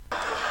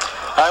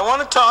I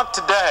want to talk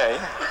today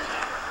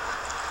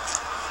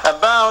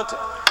about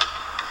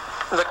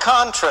the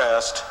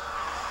contrast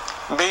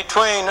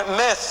between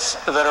myths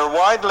that are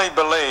widely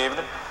believed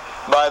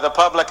by the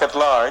public at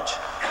large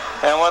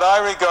and what I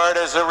regard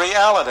as a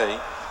reality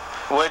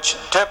which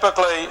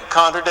typically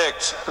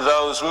contradicts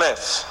those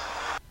myths.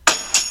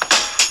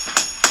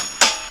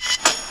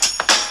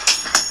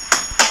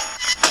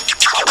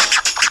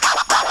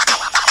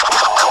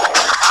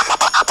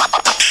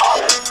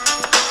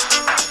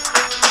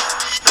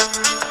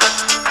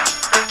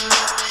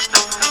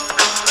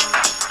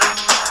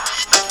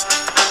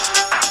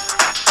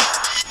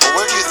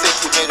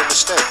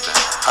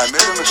 I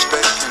made a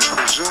mistake in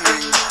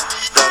presuming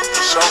that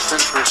the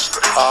self-interest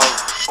of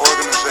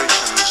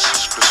organizations,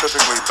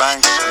 specifically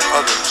banks and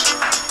others,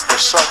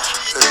 was such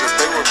as that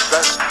they were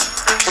best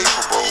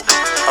capable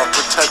of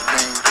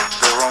protecting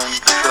their own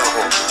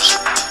shareholders.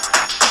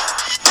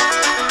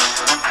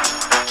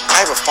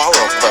 I have a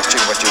follow-up question,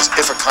 which is,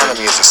 if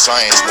economy is a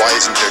science, why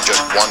isn't there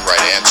just one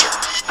right answer?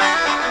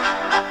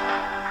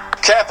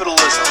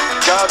 Capitalism,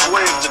 God's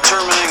way of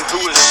determining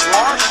who is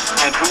smart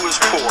and who is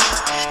poor.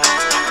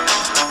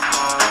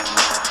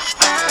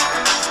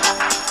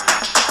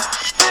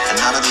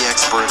 None of the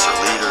experts or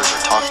leaders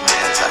or talking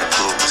heads had a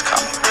clue it was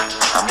coming.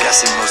 I'm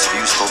guessing most of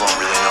you still don't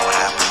really know what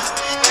happened.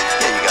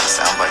 Yeah, you got a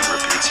soundbite you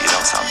repeat so you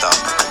don't sound dumb,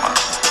 but come on.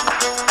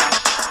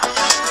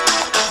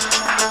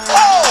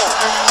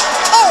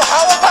 Oh,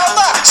 how about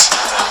that?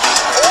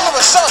 All of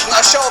a sudden,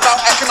 a show about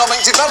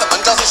economic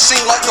development doesn't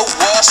seem like the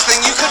worst thing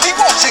you could be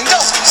watching,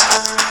 does it?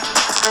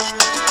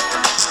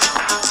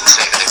 To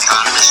say that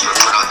economists were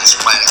put on this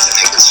planet to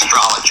make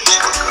astrologers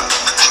look good.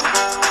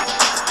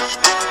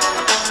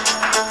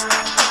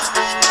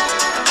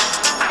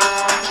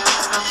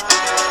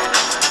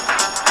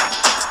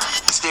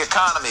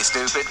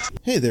 Stupid.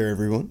 Hey there,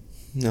 everyone.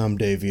 I'm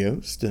Dave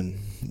Yost, and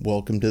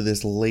welcome to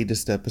this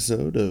latest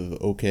episode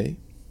of OK.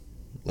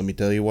 Let me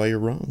tell you why you're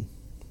wrong.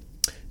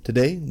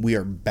 Today, we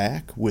are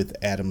back with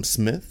Adam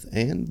Smith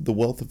and The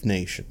Wealth of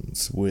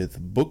Nations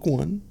with Book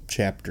 1,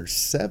 Chapter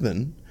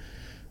 7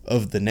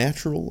 of The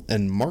Natural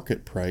and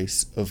Market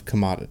Price of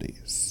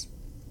Commodities.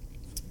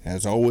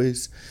 As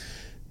always,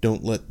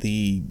 don't let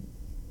the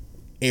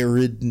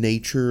arid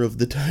nature of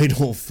the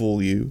title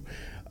fool you.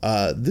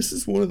 This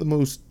is one of the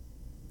most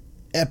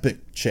epic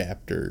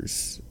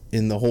chapters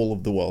in the whole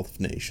of The Wealth of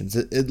Nations,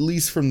 at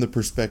least from the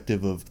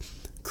perspective of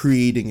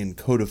creating and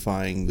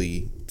codifying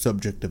the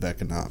subject of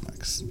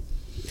economics.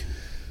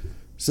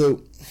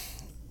 So,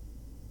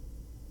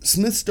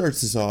 Smith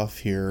starts us off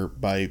here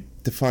by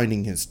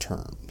defining his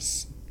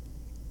terms.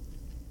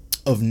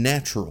 Of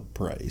natural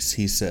price,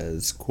 he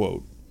says,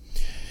 quote,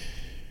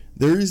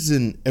 "There is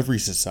in every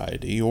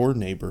society or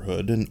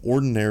neighborhood an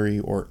ordinary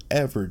or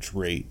average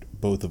rate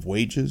both of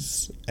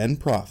wages and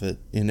profit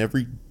in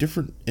every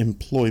different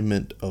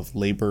employment of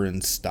labor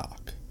and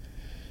stock.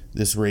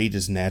 This rate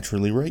is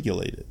naturally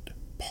regulated,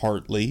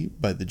 partly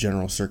by the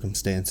general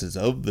circumstances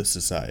of the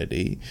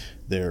society,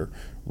 their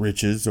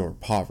riches or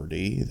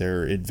poverty,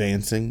 their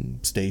advancing,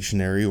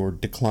 stationary, or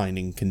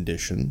declining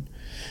condition,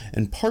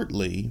 and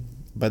partly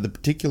by the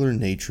particular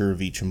nature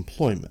of each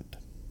employment.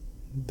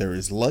 There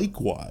is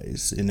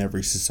likewise in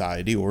every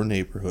society or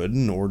neighborhood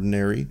an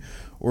ordinary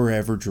or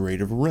average rate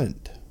of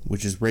rent,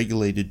 which is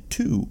regulated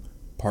too,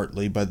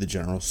 partly by the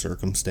general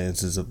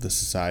circumstances of the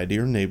society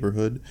or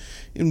neighborhood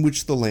in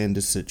which the land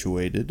is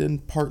situated,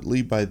 and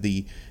partly by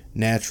the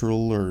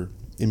natural or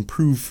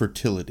improved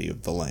fertility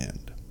of the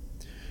land.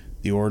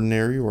 The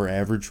ordinary or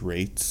average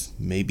rates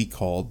may be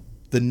called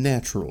the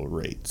natural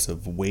rates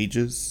of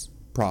wages,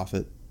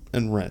 profit,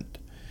 and rent,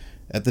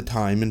 at the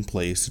time and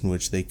place in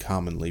which they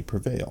commonly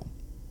prevail.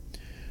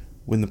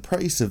 When the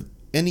price of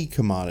any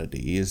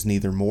commodity is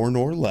neither more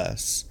nor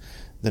less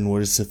than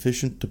what is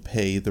sufficient to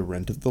pay the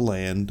rent of the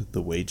land,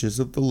 the wages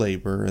of the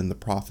labor, and the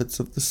profits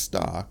of the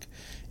stock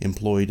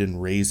employed in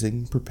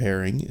raising,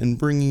 preparing, and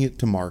bringing it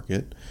to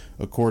market,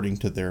 according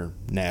to their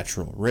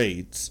natural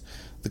rates,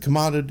 the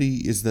commodity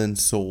is then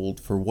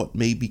sold for what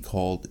may be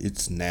called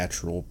its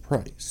natural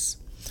price.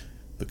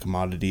 The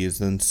commodity is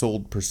then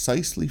sold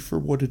precisely for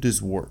what it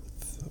is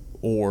worth,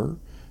 or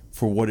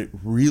for what it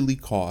really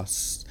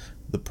costs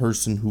the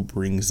person who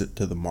brings it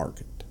to the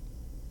market."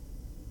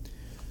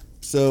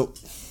 So,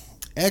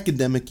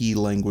 academic-y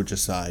language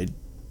aside,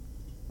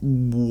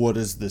 what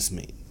does this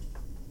mean?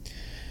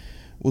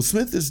 Well,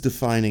 Smith is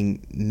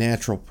defining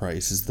natural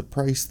price as the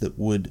price that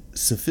would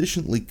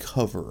sufficiently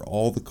cover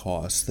all the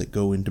costs that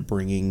go into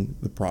bringing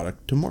the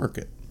product to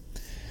market.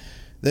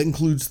 That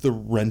includes the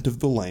rent of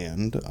the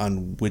land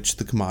on which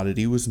the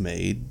commodity was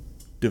made,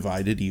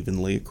 divided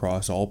evenly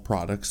across all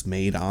products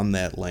made on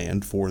that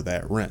land for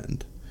that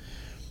rent,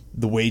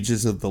 the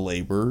wages of the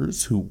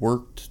laborers who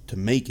worked to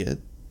make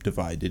it,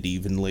 divided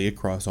evenly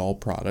across all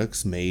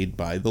products made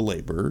by the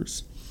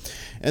laborers,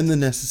 and the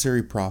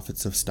necessary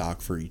profits of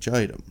stock for each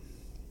item.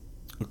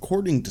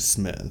 According to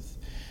Smith,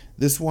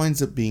 this winds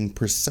up being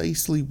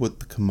precisely what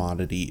the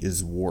commodity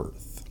is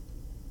worth.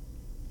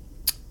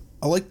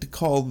 I like to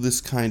call this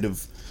kind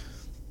of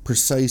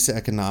precise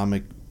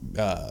economic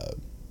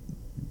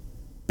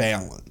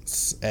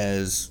balance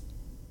as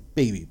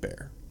Baby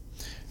Bear,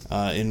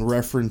 in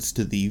reference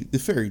to the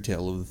fairy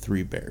tale of the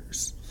three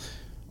bears.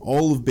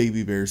 All of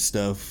Baby Bear's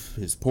stuff,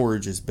 his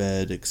porridge, his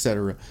bed,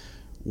 etc.,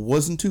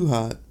 wasn't too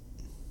hot,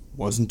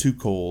 wasn't too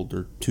cold,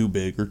 or too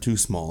big or too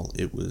small.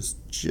 It was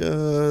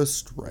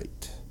just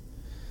right.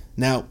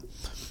 Now,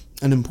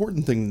 an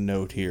important thing to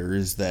note here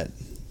is that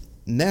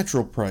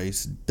natural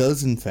price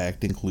does in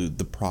fact include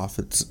the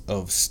profits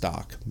of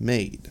stock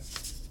made.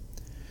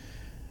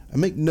 I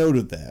make note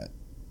of that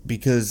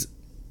because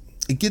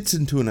it gets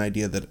into an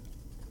idea that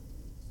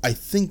I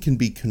think can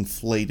be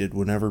conflated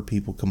whenever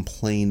people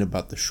complain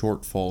about the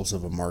shortfalls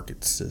of a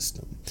market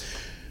system.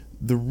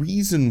 The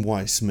reason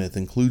why Smith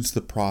includes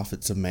the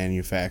profits of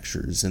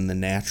manufacturers in the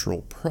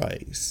natural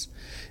price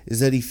is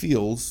that he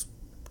feels,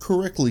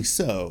 correctly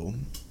so,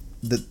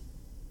 that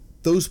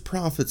those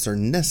profits are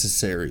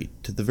necessary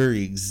to the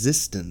very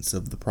existence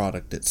of the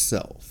product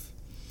itself.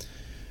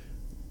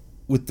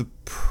 With the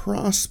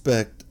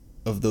prospect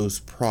of those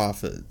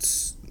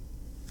profits,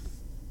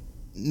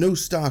 no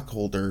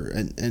stockholder,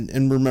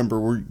 and remember,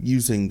 we're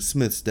using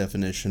Smith's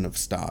definition of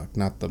stock,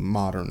 not the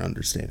modern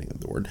understanding of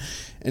the word.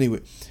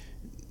 Anyway,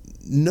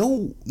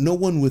 no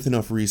one with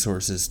enough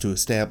resources to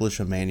establish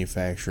a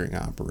manufacturing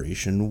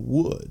operation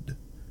would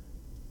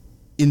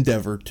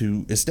endeavor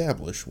to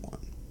establish one.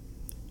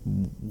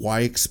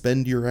 Why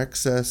expend your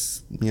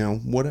excess,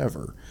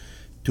 whatever,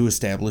 to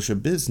establish a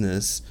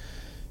business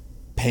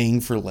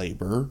paying for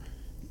labor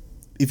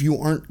if you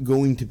aren't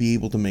going to be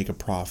able to make a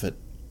profit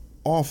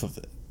off of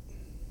it?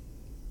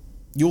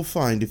 You'll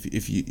find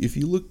if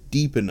you look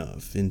deep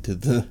enough into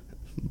the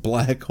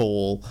black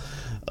hole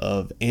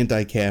of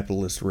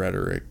anti-capitalist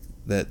rhetoric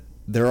that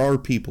there are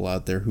people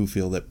out there who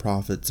feel that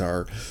profits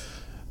are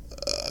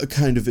a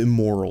kind of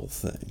immoral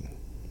thing.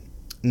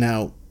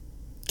 Now,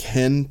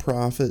 can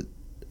profit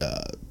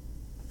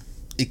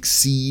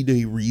exceed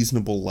a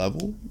reasonable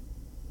level?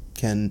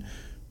 Can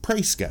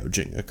price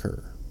gouging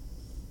occur?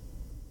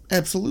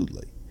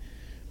 Absolutely.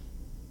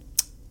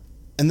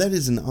 And that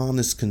is an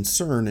honest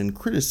concern and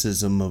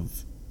criticism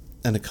of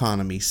an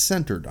economy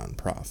centered on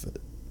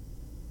profit.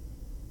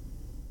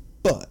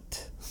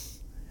 But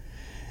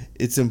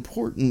it's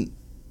important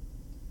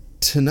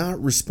to not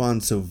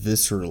respond so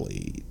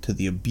viscerally to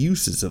the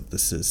abuses of the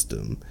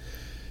system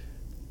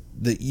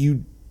that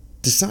you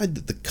decide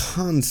that the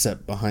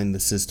concept behind the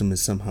system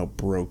is somehow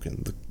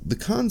broken. The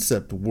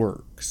concept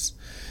works.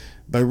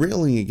 By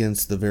railing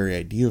against the very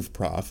idea of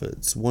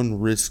profits, one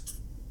risks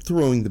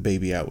throwing the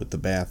baby out with the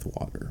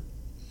bathwater.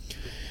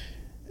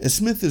 As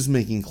Smith is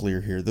making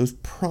clear here, those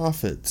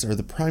profits are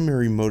the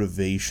primary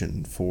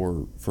motivation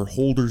for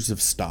holders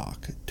of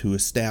stock to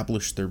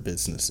establish their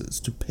businesses,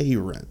 to pay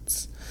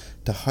rents,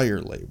 to hire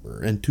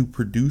labor, and to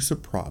produce a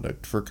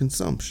product for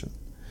consumption.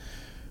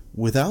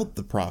 Without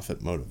the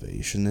profit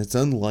motivation, it's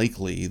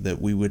unlikely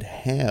that we would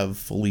have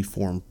fully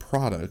formed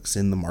products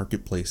in the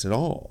marketplace at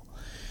all.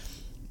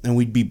 And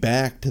we'd be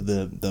back to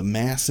the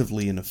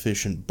massively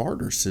inefficient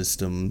barter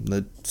system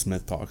that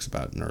Smith talks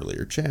about in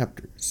earlier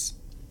chapters.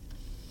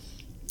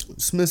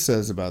 Smith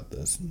says about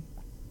this,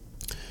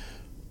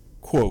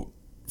 quote,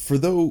 "For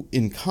though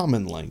in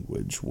common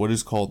language what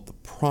is called the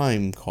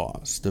prime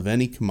cost of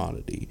any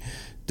commodity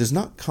does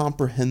not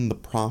comprehend the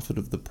profit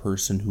of the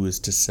person who is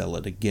to sell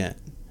it again,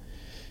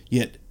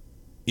 yet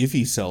if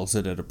he sells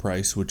it at a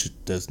price which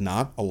does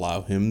not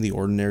allow him the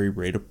ordinary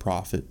rate of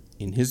profit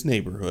in his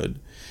neighborhood,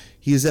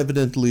 he is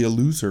evidently a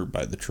loser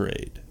by the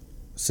trade,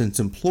 since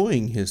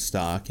employing his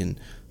stock in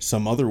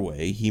some other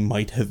way he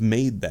might have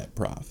made that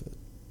profit.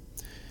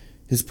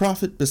 His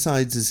profit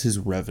besides is his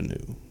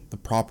revenue, the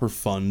proper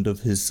fund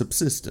of his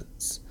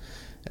subsistence,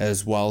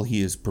 as while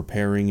he is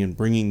preparing and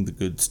bringing the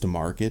goods to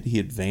market, he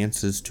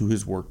advances to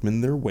his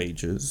workmen their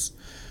wages,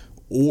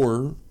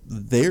 or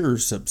their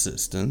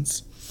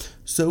subsistence,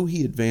 so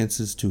he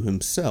advances to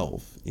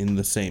himself, in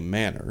the same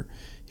manner,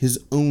 his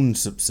own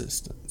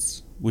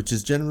subsistence, which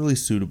is generally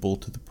suitable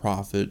to the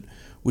profit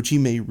which he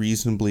may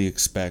reasonably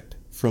expect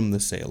from the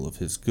sale of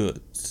his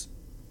goods.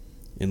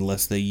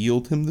 Unless they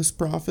yield him this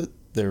profit,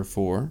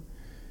 therefore,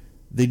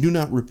 they do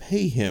not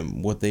repay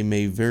him what they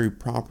may very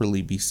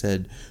properly be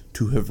said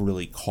to have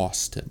really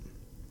cost him."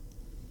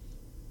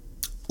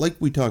 Like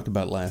we talked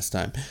about last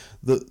time,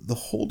 the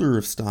holder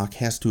of stock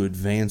has to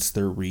advance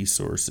their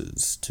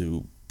resources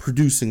to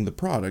producing the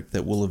product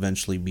that will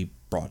eventually be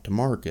brought to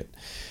market.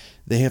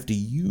 They have to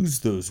use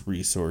those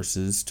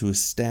resources to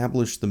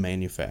establish the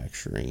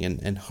manufacturing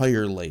and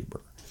hire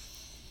labor.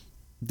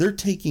 They're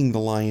taking the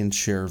lion's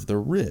share of the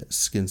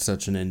risk in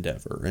such an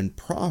endeavor, and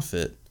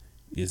profit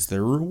is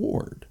their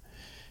reward,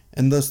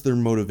 and thus their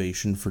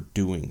motivation for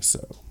doing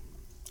so.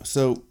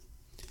 So,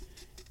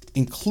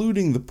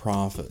 including the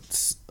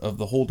profits of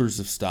the holders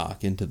of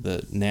stock into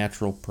the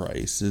natural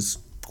price is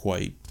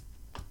quite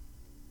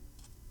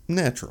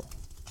natural.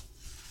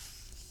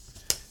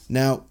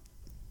 Now,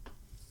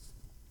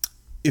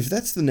 if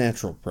that's the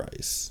natural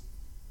price,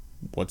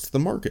 what's the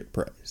market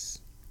price?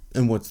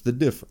 And what's the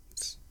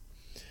difference?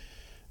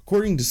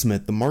 According to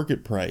Smith, the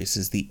market price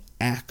is the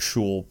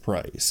actual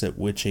price at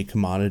which a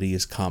commodity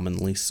is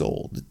commonly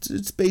sold.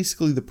 It's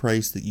basically the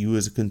price that you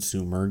as a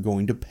consumer are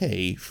going to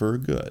pay for a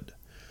good.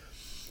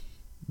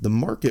 The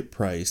market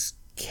price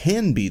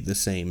can be the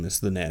same as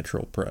the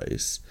natural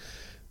price,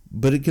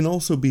 but it can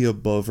also be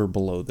above or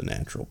below the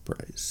natural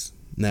price.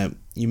 Now,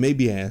 you may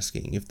be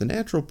asking, if the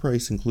natural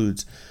price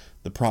includes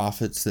the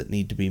profits that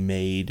need to be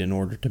made in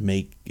order to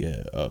make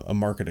a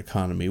market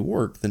economy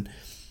work, then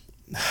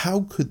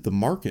how could the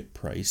market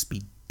price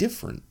be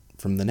different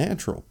from the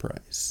natural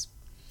price?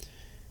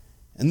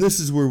 And this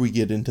is where we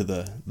get into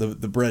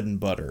the bread and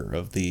butter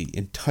of the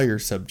entire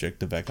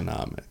subject of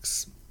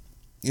economics.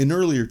 In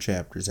earlier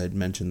chapters, I'd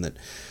mentioned that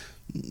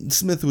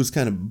Smith was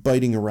kind of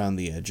biting around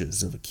the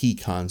edges of a key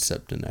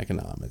concept in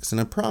economics,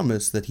 and I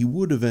promised that he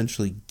would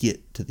eventually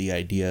get to the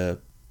idea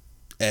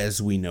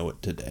as we know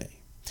it today.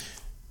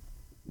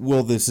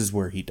 Well, this is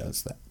where he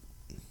does that.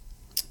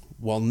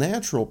 While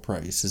natural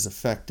price is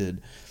affected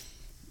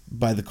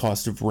by the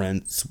cost of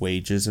rents,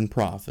 wages, and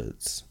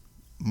profits,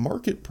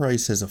 market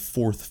price has a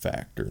fourth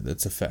factor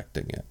that's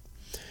affecting it.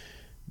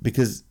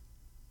 Because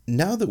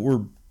now that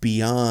we're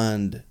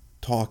beyond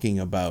talking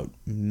about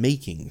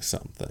making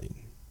something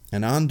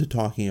and on to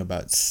talking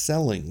about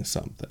selling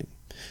something,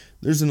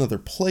 there's another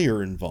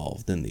player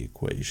involved in the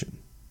equation,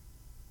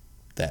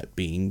 that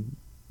being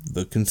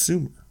the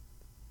consumer.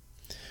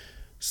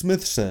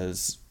 Smith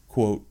says,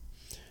 quote,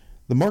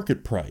 "The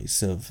market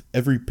price of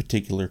every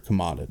particular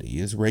commodity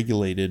is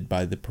regulated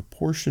by the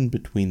proportion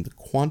between the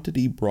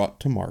quantity brought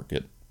to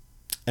market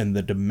and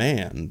the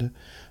demand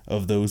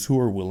of those who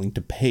are willing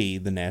to pay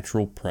the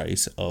natural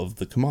price of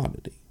the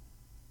commodity."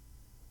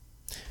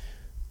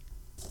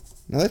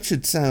 Now that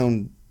should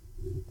sound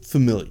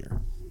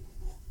familiar.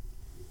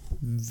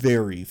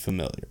 Very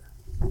familiar.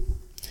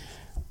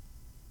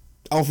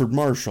 Alfred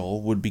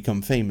Marshall would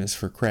become famous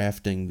for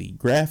crafting the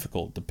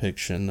graphical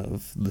depiction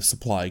of the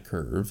supply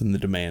curve and the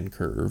demand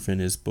curve in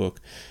his book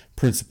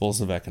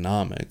Principles of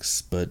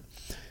Economics, but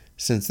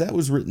since that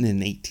was written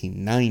in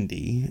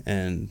 1890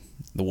 and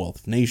The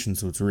Wealth of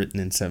Nations was written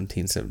in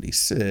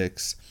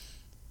 1776,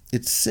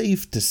 it's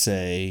safe to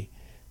say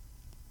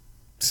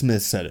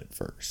Smith said it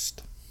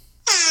first.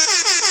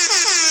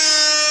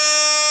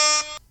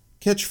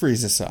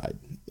 Catchphrase aside,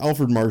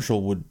 Alfred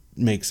Marshall would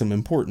make some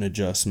important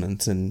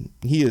adjustments, and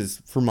he is,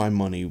 for my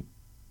money,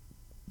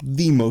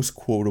 the most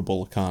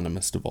quotable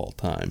economist of all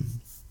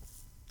time.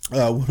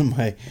 One of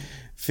my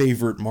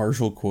favorite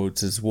Marshall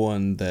quotes is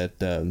one that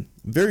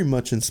very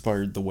much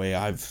inspired the way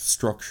I've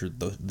structured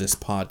this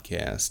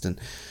podcast and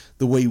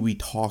the way we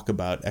talk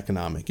about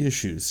economic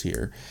issues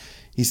here.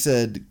 He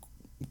said,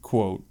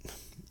 quote,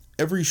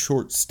 "Every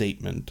short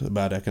statement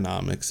about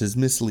economics is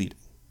misleading,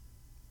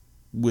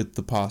 with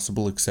the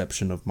possible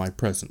exception of my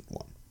present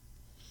one."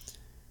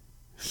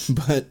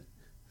 But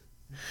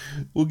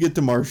we'll get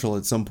to Marshall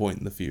at some point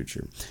in the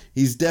future.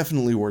 He's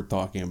definitely worth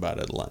talking about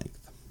at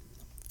length.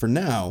 For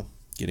now,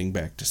 getting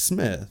back to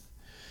Smith,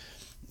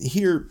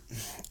 here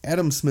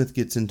Adam Smith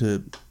gets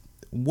into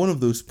one of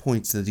those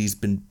points that he's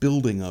been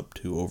building up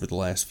to over the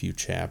last few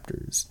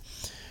chapters,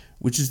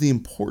 which is the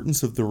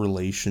importance of the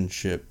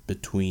relationship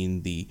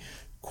between the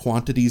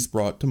quantities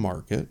brought to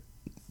market,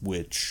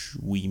 which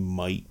we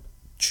might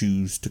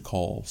choose to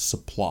call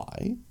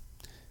supply,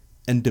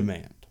 and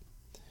demand,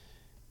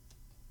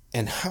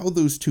 and how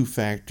those two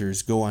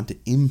factors go on to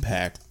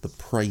impact the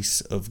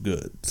price of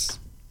goods.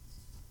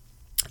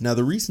 Now,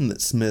 the reason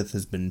that Smith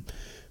has been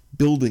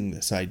building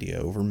this idea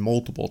over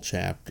multiple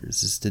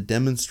chapters is to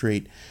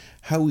demonstrate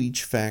how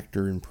each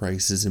factor in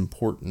price is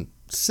important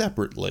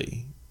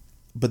separately,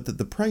 but that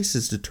the price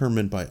is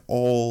determined by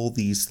all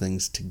these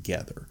things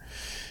together,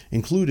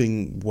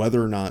 including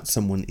whether or not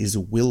someone is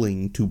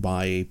willing to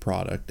buy a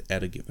product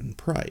at a given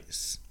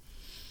price.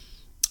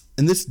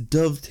 And this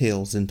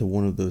dovetails into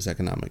one of those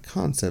economic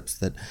concepts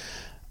that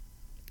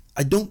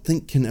I don't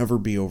think can ever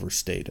be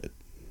overstated.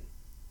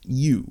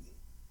 You,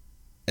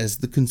 as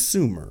the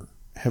consumer,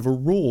 have a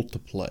role to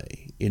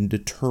play in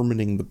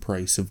determining the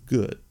price of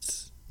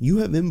goods. You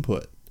have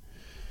input.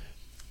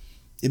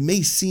 It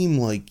may seem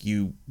like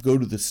you go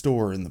to the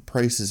store and the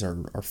prices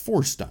are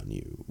forced on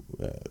you,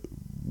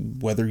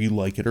 whether you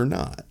like it or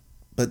not,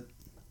 but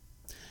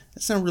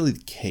that's not really the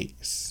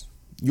case.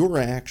 Your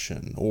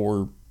action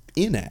or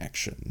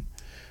inaction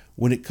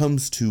when it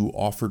comes to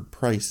offered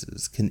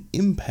prices can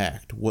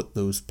impact what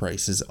those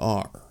prices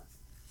are.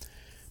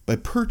 By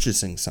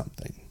purchasing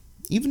something,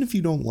 even if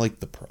you don't like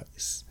the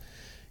price,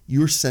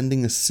 you're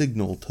sending a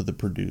signal to the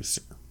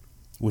producer,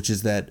 which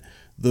is that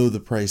though the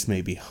price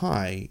may be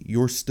high,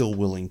 you're still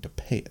willing to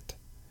pay it.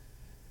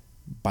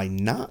 By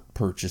not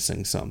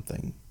purchasing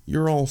something,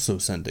 you're also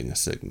sending a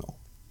signal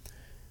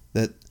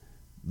that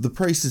the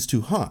price is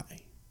too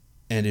high,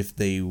 and if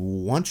they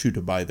want you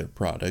to buy their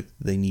product,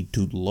 they need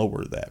to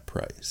lower that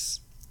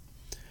price.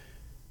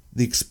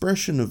 The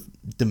expression of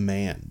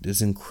demand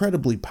is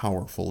incredibly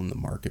powerful in the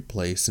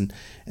marketplace and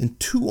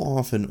too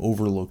often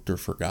overlooked or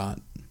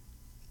forgotten.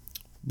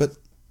 But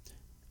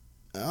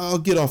I'll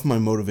get off my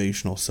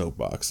motivational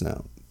soapbox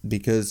now,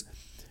 because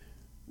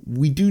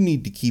we do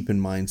need to keep in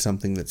mind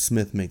something that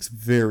Smith makes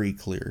very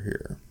clear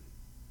here,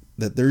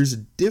 that there's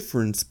a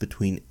difference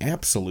between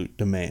absolute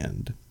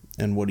demand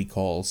and what he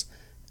calls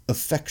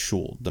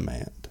effectual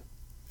demand.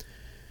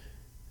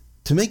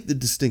 To make the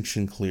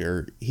distinction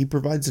clear, he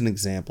provides an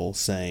example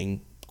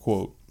saying,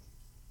 quote,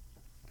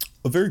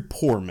 "A very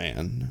poor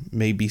man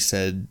may be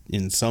said,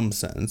 in some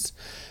sense,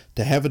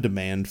 to have a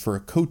demand for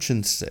a coach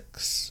and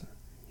six.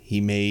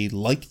 He may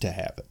like to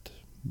have it,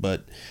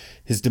 but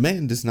his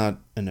demand is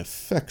not an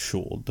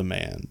effectual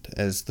demand,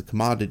 as the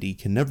commodity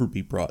can never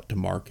be brought to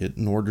market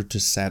in order to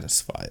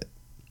satisfy it."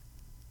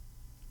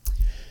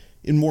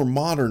 In more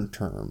modern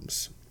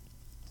terms,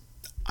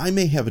 I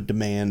may have a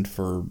demand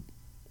for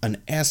an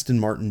Aston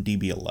Martin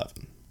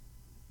DB11,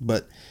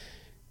 but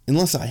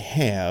unless I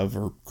have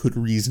or could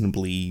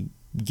reasonably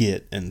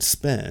get and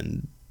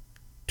spend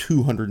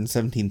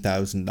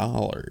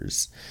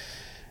 $217,000,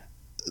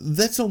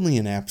 that's only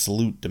an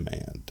absolute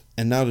demand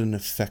and not an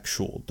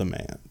effectual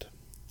demand.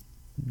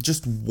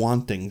 Just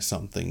wanting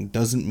something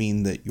doesn't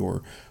mean that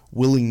your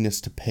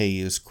willingness to pay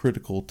is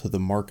critical to the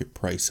market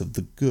price of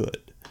the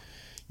good.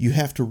 You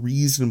have to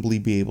reasonably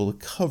be able to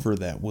cover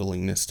that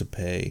willingness to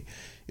pay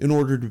in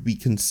order to be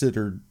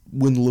considered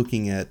when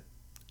looking at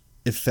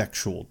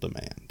effectual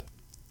demand.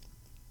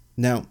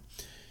 Now,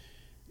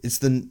 it's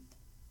the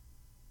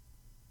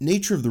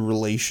nature of the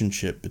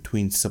relationship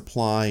between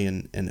supply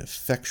and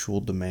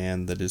effectual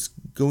demand that is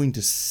going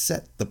to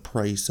set the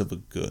price of a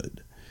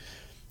good.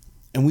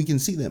 And we can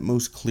see that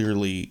most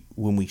clearly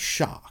when we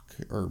shock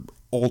or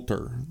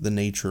alter the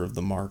nature of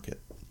the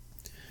market.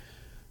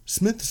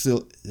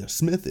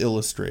 Smith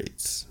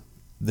illustrates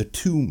the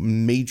two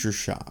major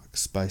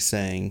shocks by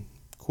saying,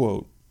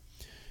 quote,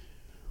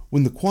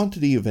 "When the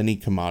quantity of any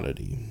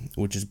commodity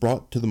which is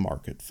brought to the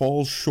market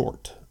falls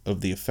short of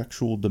the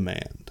effectual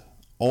demand,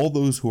 all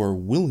those who are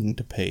willing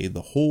to pay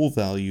the whole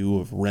value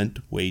of rent,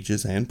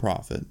 wages, and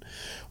profit,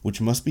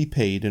 which must be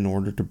paid in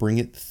order to bring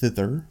it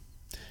thither,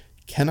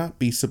 cannot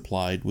be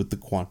supplied with the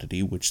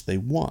quantity which they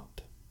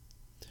want.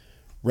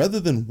 Rather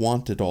than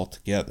want it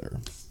altogether,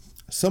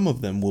 some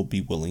of them will be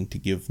willing to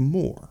give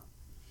more.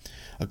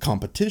 A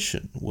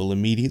competition will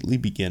immediately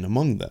begin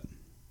among them,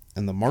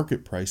 and the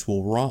market price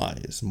will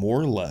rise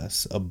more or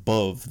less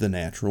above the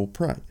natural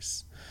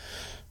price,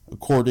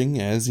 according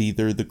as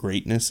either the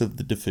greatness of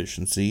the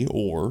deficiency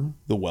or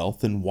the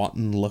wealth and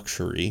wanton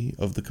luxury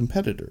of the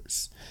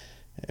competitors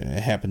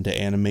happen to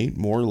animate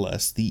more or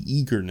less the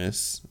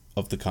eagerness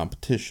of the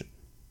competition."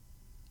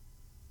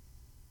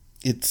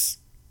 It's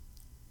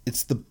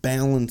the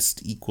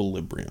balanced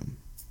equilibrium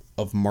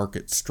of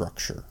market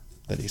structure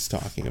that he's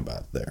talking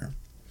about there.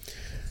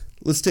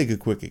 Let's take a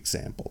quick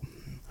example.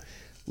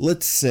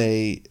 Let's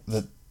say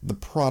that the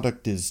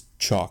product is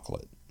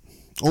chocolate,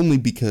 only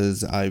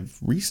because I've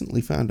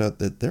recently found out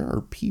that there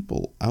are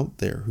people out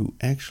there who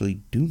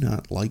actually do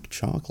not like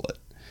chocolate,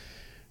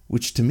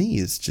 which to me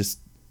is just,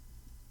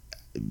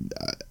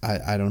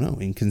 I don't know,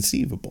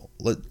 inconceivable.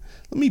 Let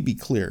me be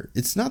clear.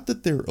 It's not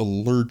that they're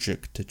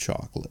allergic to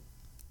chocolate.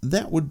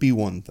 That would be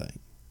one thing.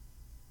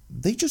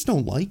 They just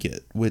don't like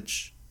it,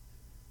 which...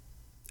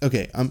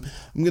 Okay, I'm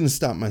going to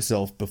stop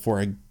myself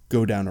before I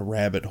go down a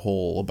rabbit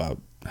hole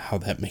about how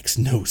that makes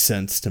no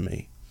sense to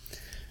me.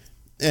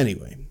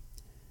 Anyway,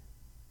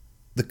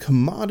 the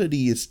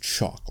commodity is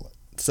chocolate.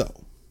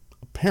 So,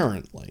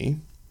 apparently,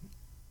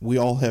 we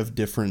all have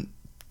different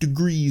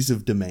degrees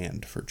of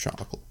demand for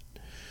chocolate,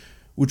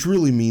 which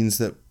really means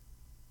that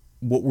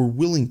what we're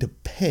willing to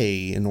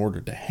pay in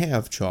order to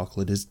have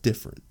chocolate is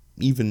different,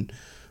 even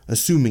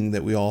assuming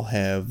that we all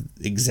have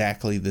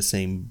exactly the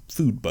same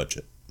food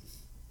budget.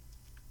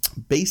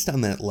 Based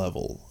on that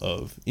level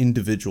of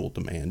individual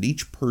demand,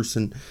 each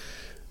person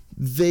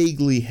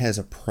vaguely has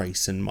a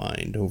price in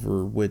mind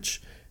over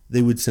which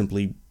they would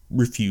simply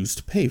refuse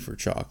to pay for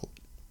chocolate.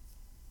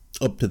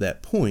 Up to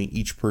that point,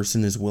 each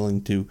person is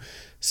willing to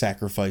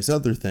sacrifice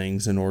other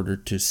things in order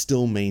to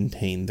still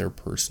maintain their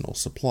personal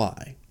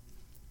supply.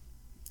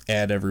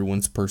 Add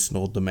everyone's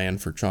personal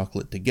demand for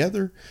chocolate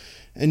together,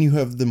 and you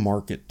have the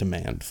market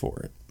demand for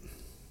it.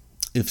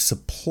 If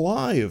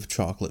supply of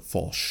chocolate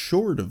falls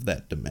short of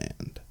that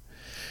demand,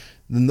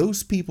 then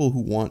those people who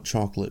want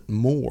chocolate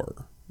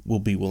more will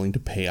be willing to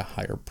pay a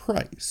higher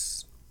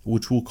price,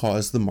 which will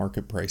cause the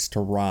market price to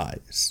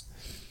rise.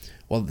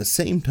 While at the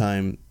same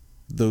time,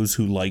 those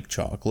who like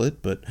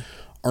chocolate but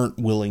aren't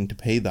willing to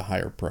pay the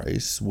higher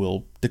price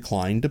will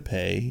decline to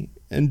pay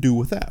and do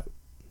without.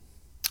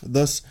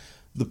 Thus,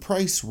 the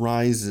price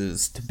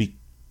rises to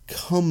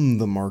become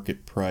the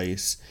market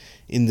price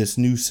in this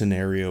new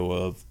scenario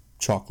of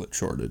chocolate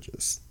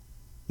shortages.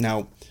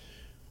 Now,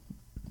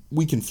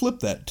 we can flip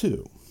that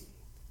too.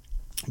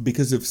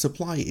 Because if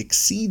supply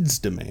exceeds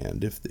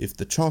demand, if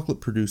the chocolate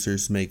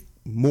producers make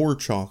more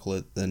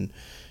chocolate than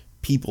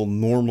people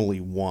normally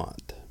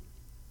want,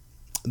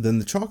 then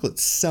the chocolate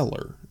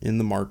seller in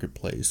the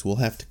marketplace will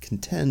have to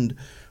contend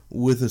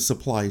with a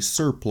supply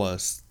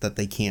surplus that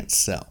they can't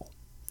sell.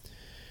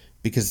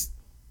 Because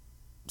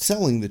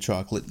selling the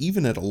chocolate,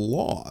 even at a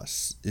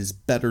loss, is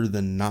better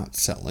than not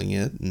selling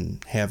it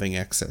and having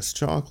excess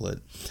chocolate,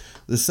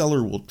 the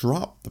seller will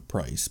drop the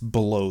price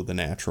below the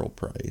natural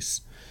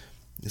price,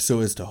 so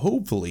as to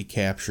hopefully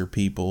capture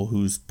people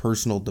whose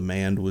personal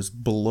demand was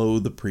below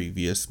the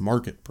previous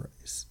market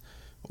price,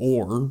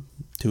 or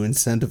to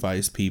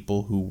incentivize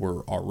people who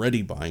were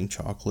already buying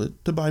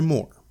chocolate to buy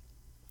more.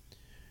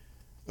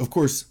 Of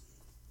course,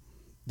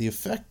 the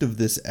effect of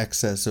this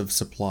excess of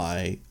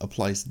supply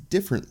applies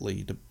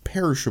differently to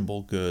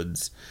perishable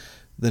goods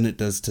than it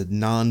does to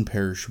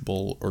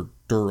non-perishable or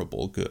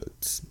durable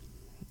goods.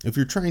 If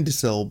you're trying to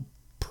sell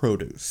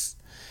produce,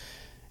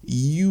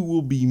 you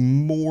will be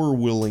more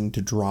willing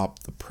to drop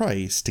the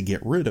price to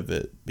get rid of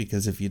it,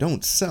 because if you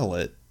don't sell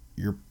it,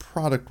 your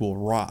product will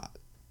rot,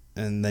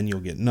 and then you'll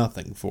get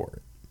nothing for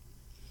it.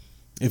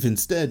 If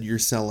instead you're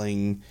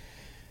selling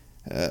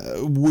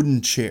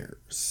wooden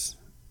chairs,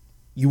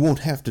 you won't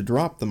have to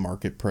drop the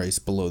market price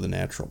below the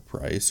natural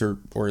price,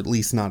 or at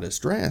least not as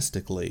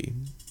drastically,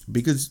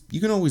 because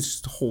you can always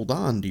just hold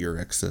on to your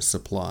excess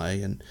supply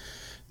and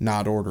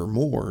not order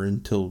more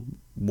until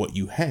what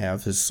you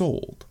have is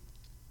sold.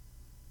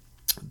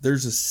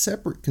 There's a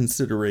separate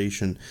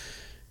consideration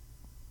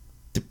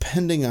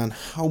depending on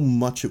how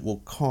much it will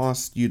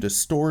cost you to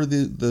store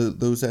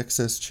those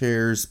excess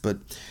chairs, but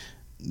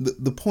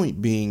the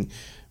point being,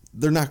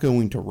 they're not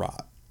going to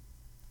rot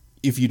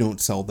if you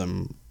don't sell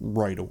them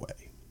right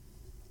away.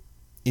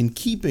 In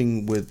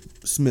keeping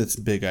with Smith's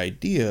big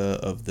idea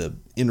of the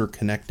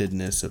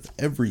interconnectedness of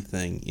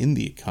everything in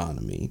the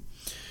economy,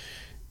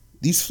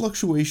 these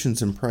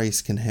fluctuations in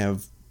price can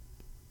have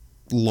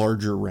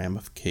larger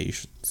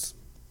ramifications.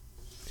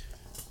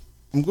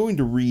 I'm going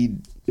to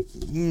read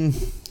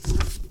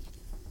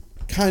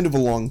kind of a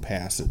long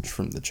passage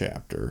from the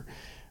chapter,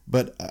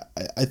 but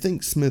I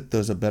think Smith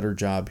does a better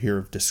job here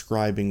of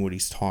describing what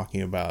he's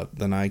talking about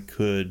than I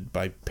could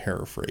by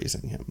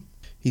paraphrasing him.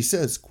 He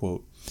says,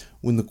 quote,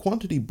 "When the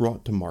quantity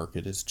brought to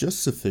market is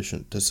just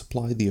sufficient to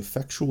supply the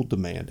effectual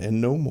demand and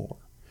no more,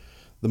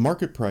 the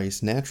market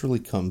price naturally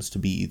comes to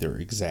be either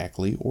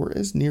exactly, or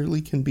as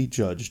nearly can be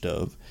judged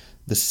of,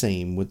 the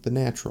same with the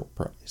natural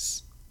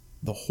price.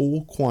 The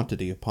whole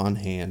quantity upon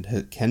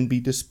hand can be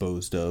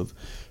disposed of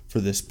for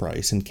this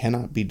price and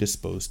cannot be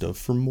disposed of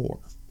for more.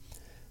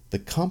 The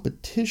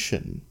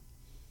competition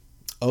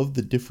of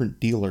the different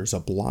dealers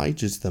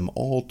obliges them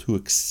all to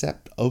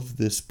accept of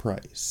this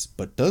price,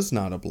 but does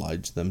not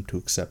oblige them to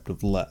accept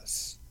of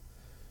less.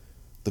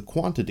 The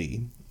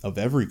quantity of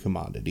every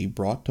commodity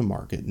brought to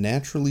market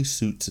naturally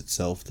suits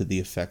itself to the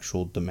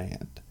effectual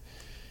demand.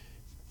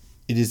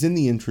 It is in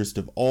the interest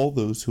of all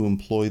those who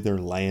employ their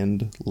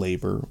land,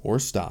 labor, or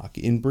stock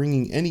in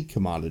bringing any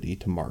commodity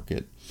to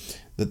market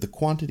that the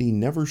quantity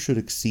never should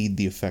exceed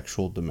the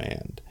effectual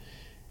demand,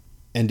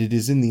 and it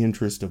is in the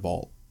interest of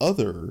all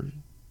other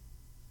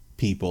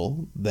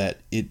people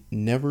that it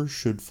never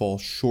should fall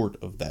short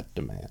of that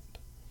demand.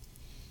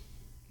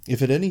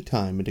 If at any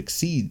time it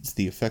exceeds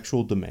the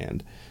effectual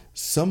demand,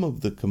 some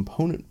of the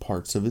component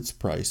parts of its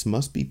price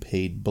must be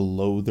paid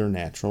below their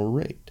natural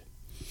rate.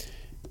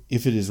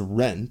 If it is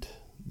rent,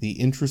 the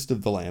interest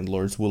of the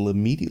landlords will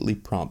immediately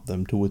prompt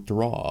them to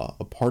withdraw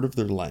a part of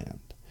their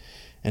land,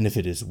 and if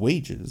it is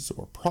wages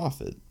or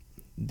profit,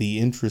 the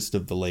interest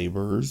of the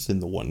laborers in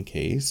the one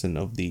case and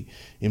of the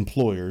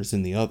employers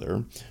in the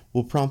other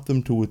will prompt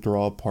them to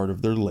withdraw a part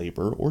of their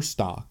labor or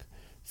stock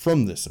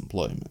from this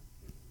employment.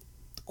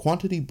 The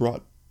quantity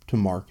brought to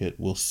market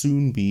will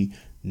soon be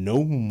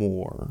no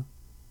more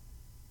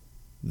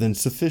than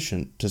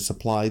sufficient to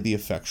supply the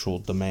effectual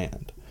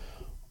demand.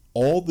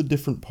 All the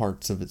different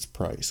parts of its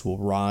price will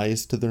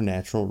rise to their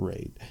natural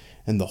rate,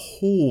 and the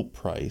whole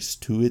price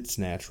to its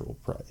natural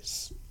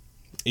price.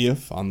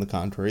 If, on the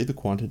contrary, the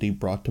quantity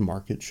brought to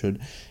market should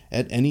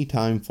at any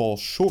time fall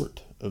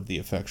short of the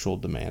effectual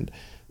demand,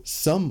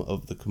 some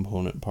of the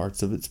component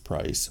parts of its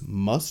price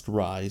must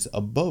rise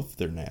above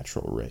their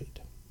natural rate.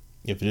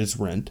 If it is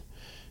rent,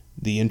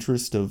 the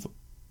interest of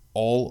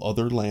all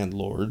other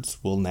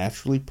landlords will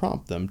naturally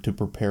prompt them to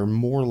prepare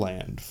more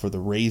land for the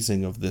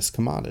raising of this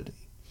commodity.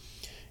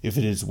 If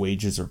it is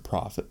wages or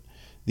profit,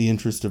 the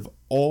interest of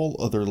all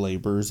other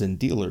laborers and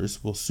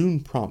dealers will soon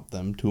prompt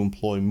them to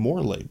employ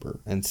more labor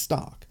and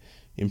stock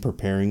in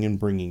preparing and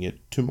bringing it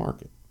to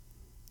market.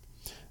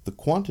 The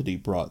quantity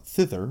brought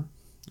thither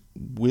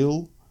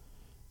will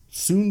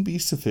soon be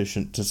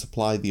sufficient to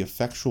supply the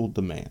effectual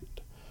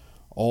demand.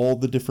 All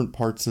the different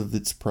parts of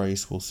its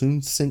price will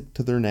soon sink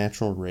to their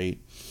natural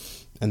rate,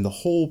 and the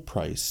whole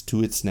price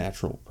to its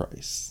natural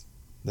price.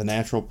 The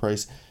natural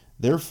price,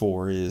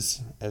 therefore,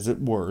 is, as it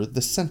were,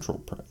 the central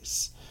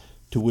price,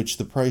 to which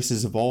the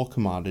prices of all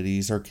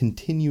commodities are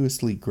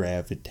continuously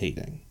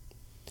gravitating.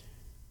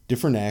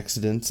 Different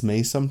accidents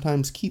may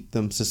sometimes keep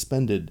them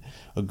suspended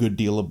a good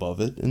deal above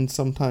it, and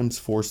sometimes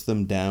force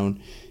them down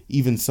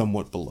even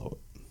somewhat below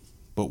it.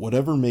 But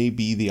whatever may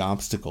be the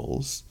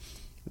obstacles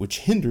which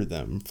hinder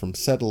them from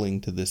settling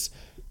to this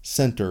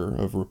center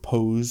of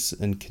repose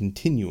and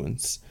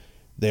continuance,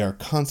 they are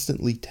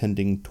constantly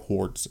tending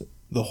towards it.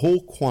 The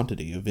whole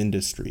quantity of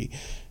industry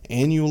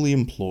annually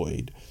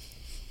employed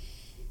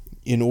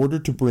in order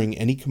to bring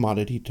any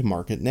commodity to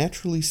market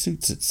naturally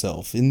suits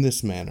itself in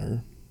this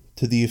manner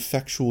to the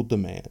effectual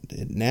demand.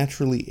 It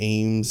naturally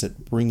aims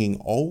at bringing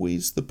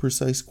always the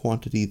precise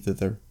quantity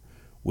thither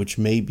which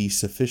may be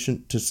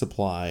sufficient to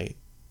supply,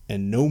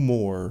 and no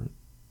more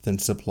than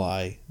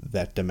supply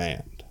that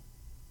demand.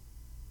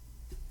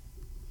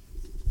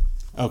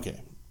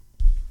 Okay.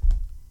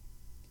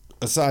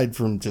 Aside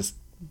from just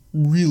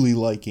really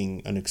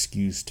liking an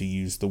excuse to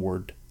use the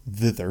word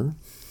thither,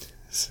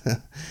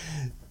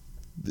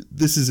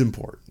 this is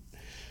important.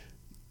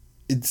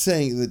 It's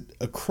saying that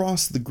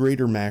across the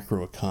greater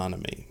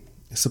macroeconomy,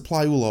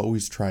 supply will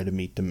always try to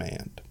meet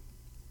demand.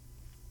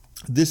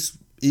 This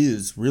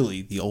is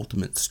really the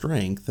ultimate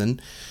strength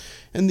and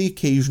the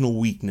occasional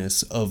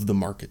weakness of the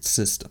market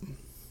system.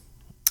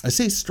 I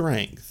say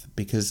strength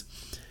because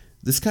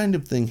this kind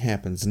of thing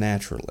happens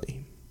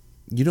naturally.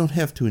 You don't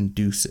have to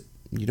induce it.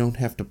 You don't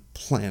have to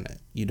plan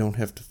it. You don't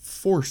have to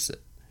force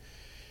it.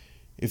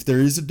 If there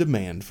is a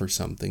demand for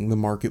something, the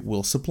market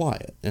will supply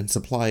it, and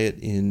supply it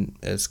in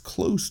as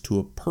close to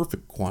a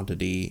perfect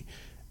quantity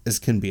as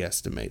can be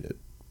estimated,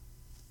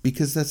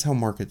 because that's how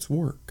markets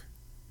work.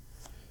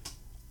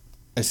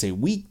 I say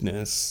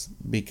weakness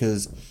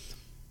because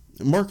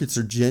markets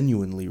are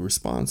genuinely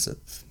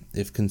responsive.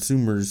 If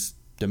consumers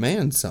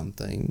demand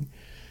something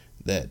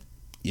that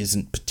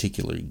isn't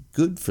particularly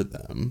good for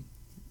them,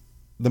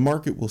 the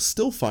market will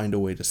still find a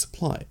way to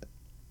supply it.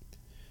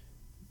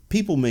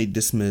 People may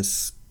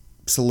dismiss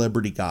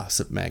celebrity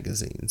gossip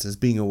magazines as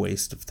being a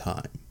waste of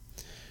time,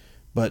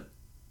 but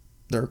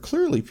there are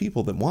clearly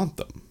people that want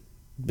them,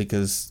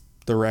 because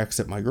the racks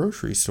at my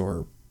grocery store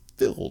are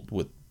filled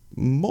with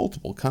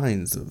multiple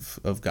kinds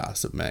of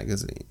gossip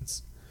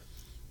magazines.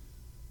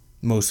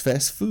 Most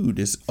fast food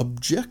is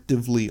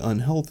objectively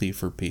unhealthy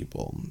for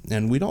people,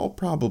 and we'd all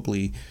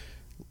probably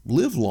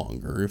live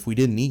longer if we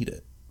didn't eat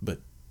it,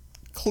 but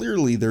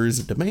clearly there is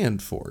a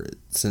demand for it,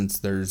 since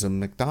there's a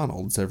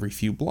McDonald's every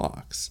few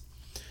blocks.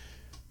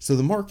 So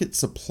the market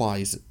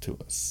supplies it to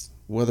us,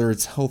 whether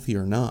it's healthy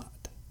or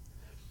not.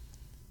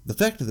 The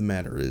fact of the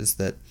matter is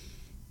that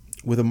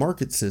with a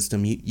market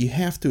system, you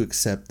have to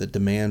accept that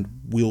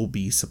demand will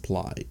be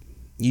supplied,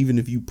 even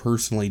if you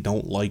personally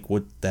don't like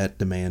what that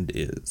demand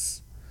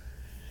is.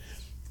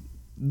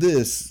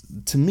 This,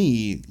 to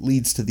me,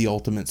 leads to the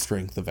ultimate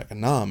strength of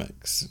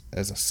economics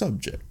as a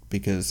subject,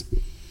 because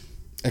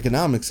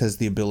economics has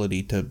the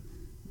ability to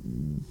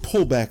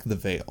pull back the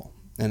veil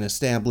and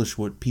establish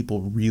what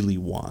people really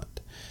want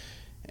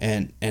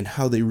and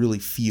how they really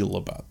feel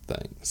about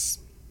things.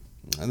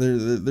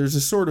 There's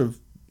a sort of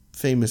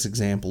famous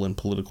example in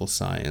political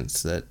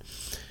science that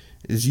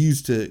is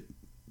used to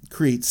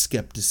create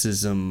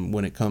skepticism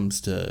when it comes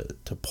to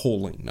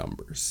polling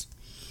numbers.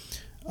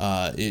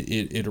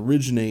 It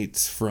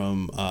originates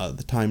from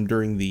the time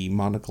during the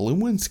Monica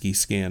Lewinsky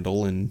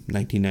scandal in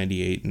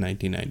 1998 and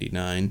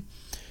 1999,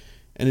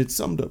 and it's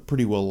summed up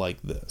pretty well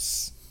like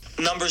this.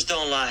 Numbers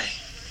don't lie.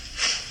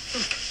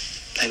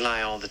 They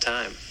lie all the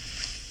time.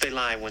 They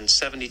lie when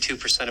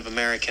 72% of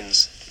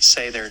Americans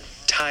say they're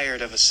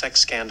tired of a sex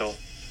scandal,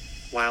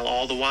 while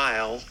all the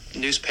while,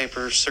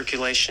 newspaper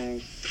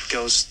circulation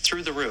goes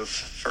through the roof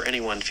for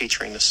anyone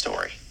featuring the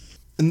story.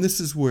 And this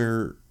is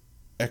where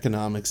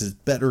economics is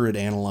better at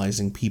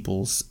analyzing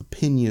people's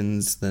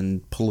opinions than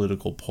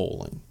political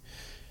polling.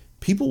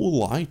 People will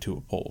lie to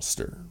a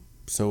pollster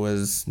so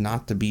as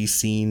not to be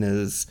seen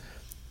as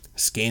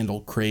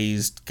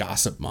scandal-crazed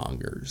gossip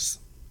mongers.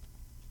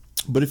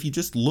 But if you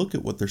just look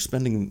at what they're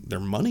spending their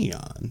money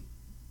on,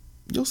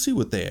 you'll see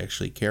what they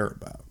actually care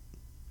about.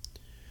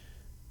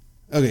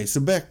 Okay,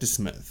 so back to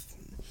Smith.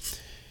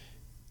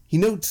 He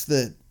notes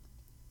that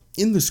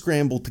in the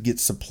scramble to get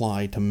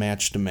supply to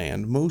match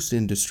demand, most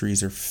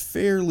industries are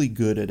fairly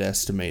good at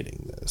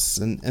estimating this,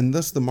 and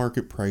thus the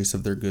market price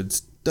of their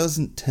goods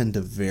doesn't tend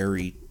to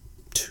vary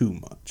too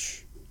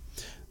much.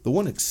 The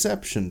one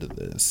exception to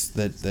this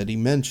that he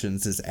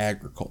mentions is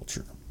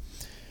agriculture,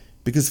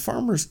 because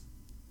farmers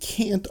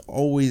can't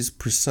always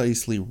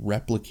precisely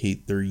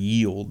replicate their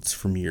yields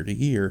from year to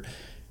year,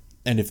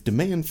 and if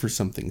demand for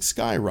something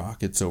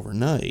skyrockets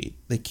overnight,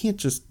 they can't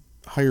just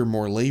hire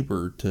more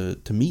labor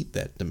to meet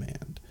that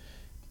demand.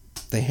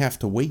 They have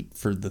to wait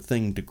for the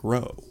thing to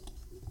grow.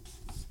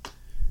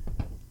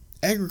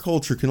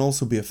 Agriculture can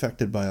also be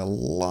affected by a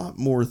lot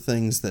more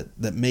things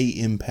that may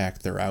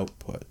impact their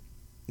output.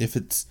 If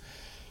it's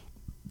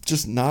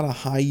just not a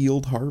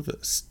high-yield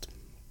harvest,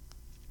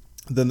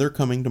 then they're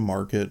coming to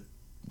market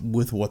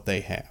with what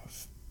they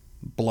have.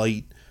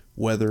 Blight,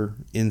 weather,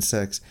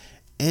 insects,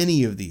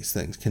 any of these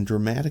things can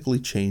dramatically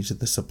change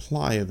the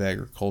supply of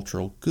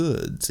agricultural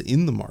goods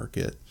in the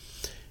market,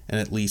 and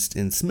at least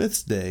in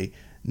Smith's day,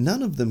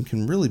 none of them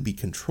can really be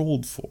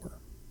controlled for.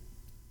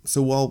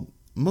 So while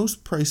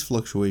most price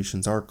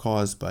fluctuations are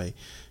caused by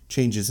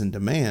changes in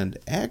demand,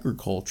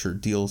 agriculture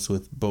deals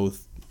with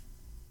both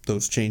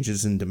those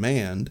changes in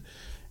demand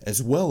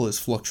as well as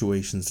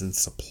fluctuations in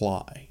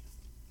supply.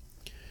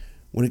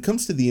 When it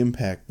comes to the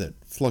impact that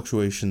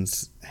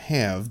fluctuations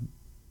have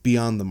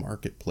beyond the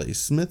marketplace,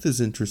 Smith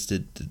is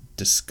interested to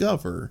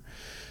discover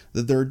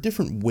that there are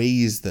different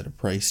ways that a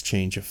price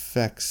change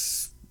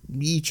affects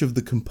each of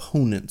the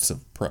components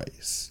of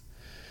price.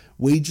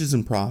 Wages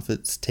and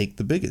profits take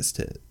the biggest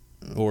hit,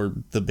 or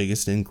the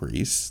biggest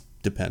increase,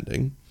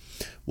 depending,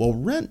 while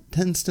rent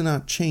tends to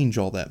not change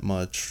all that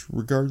much,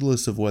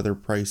 regardless of whether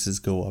prices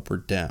go up or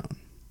down.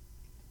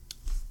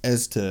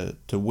 As to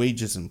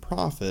wages and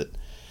profit,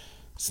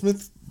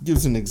 Smith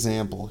gives an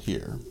example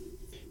here.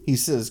 He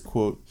says,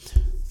 quote,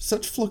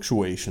 "Such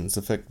fluctuations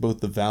affect both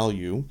the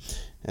value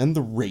and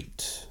the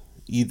rate,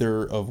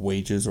 either of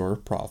wages or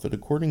of profit,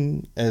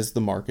 according as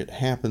the market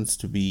happens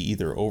to be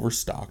either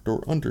overstocked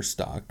or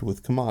understocked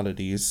with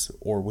commodities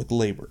or with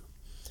labor,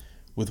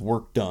 with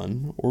work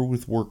done or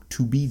with work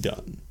to be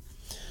done.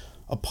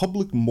 A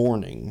public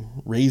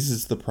mourning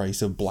raises the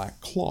price of black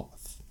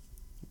cloth,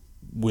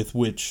 with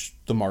which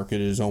the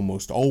market is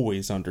almost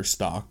always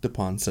understocked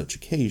upon such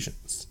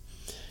occasions,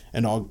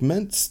 and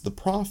augments the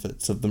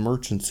profits of the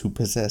merchants who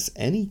possess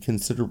any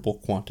considerable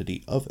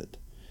quantity of it.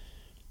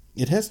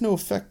 It has no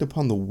effect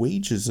upon the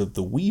wages of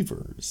the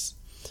weavers.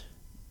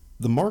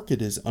 The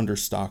market is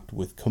understocked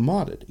with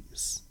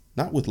commodities,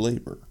 not with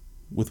labor,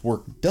 with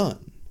work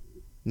done,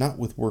 not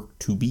with work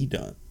to be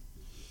done.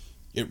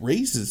 It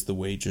raises the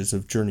wages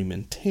of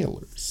journeyman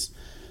tailors.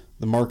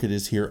 The market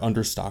is here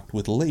understocked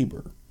with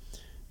labor.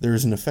 There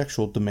is an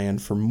effectual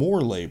demand for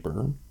more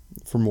labor,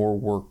 for more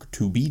work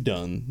to be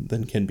done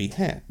than can be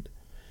had.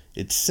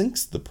 It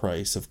sinks the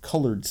price of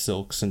colored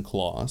silks and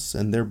cloths,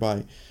 and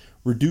thereby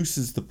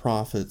reduces the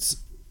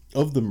profits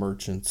of the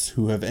merchants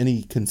who have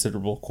any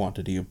considerable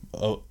quantity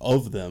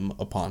of them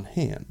upon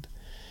hand.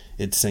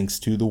 It sinks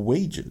too the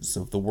wages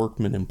of the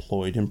workmen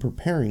employed in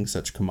preparing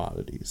such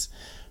commodities,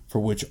 for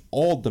which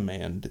all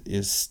demand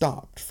is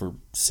stopped for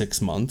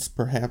 6 months,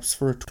 perhaps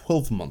for a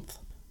 12-month.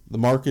 The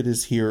market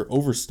is here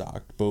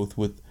overstocked both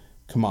with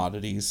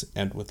commodities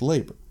and with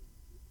labor.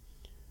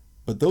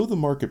 But though the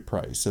market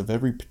price of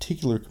every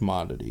particular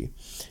commodity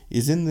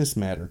is in this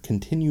matter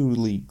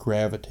continually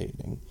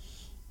gravitating,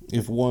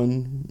 if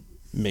one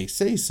may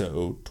say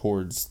so,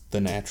 towards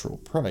the natural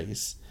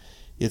price,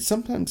 yet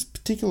sometimes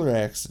particular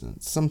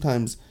accidents,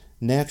 sometimes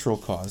natural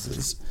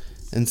causes,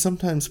 and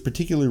sometimes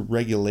particular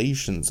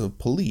regulations of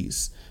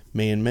police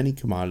may in many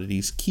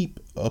commodities keep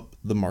up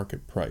the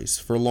market price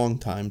for a long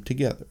time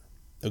together,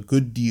 a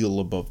good deal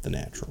above the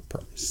natural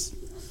price.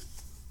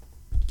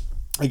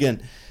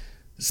 Again,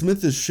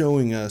 Smith is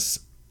showing us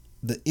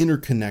the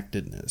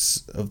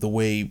interconnectedness of the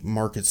way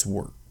markets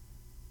work,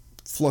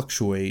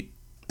 fluctuate,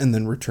 and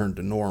then return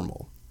to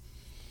normal.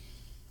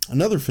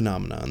 Another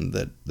phenomenon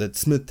that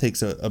Smith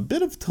takes a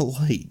bit of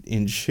delight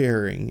in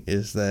sharing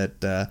is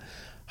that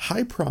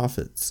high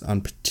profits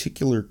on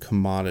particular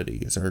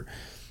commodities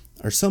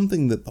are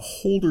something that the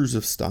holders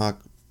of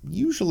stock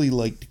usually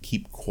like to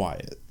keep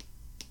quiet.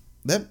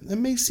 That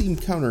may seem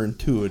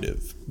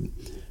counterintuitive,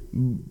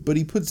 but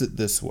he puts it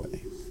this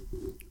way,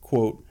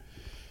 quote,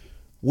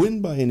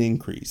 "When by an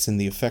increase in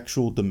the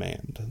effectual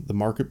demand, the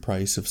market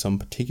price of some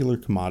particular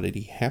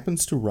commodity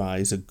happens to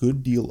rise a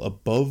good deal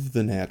above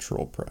the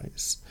natural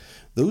price,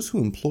 those who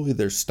employ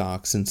their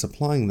stocks in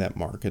supplying that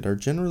market are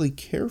generally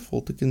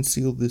careful to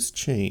conceal this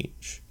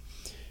change.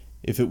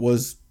 If it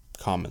was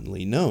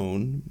commonly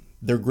known,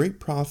 their great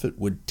profit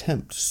would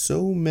tempt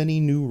so many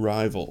new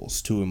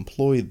rivals to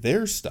employ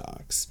their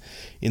stocks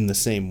in the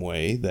same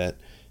way that,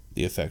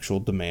 the effectual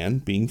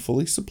demand being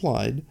fully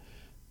supplied,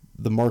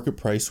 the market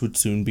price would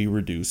soon be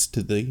reduced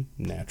to the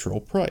natural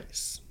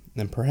price,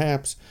 and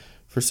perhaps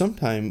for some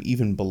time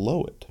even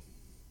below it.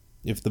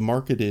 If the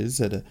market is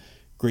at a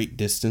great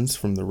distance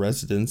from the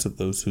residence of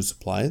those who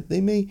supply it,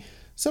 they may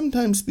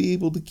sometimes be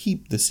able to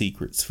keep the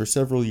secrets for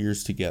several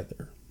years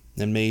together,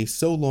 and may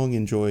so long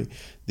enjoy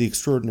the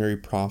extraordinary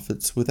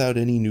profits without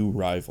any new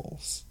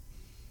rivals.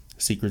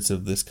 Secrets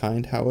of this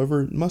kind,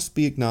 however, it must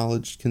be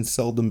acknowledged, can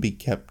seldom be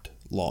kept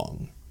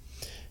long,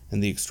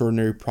 and the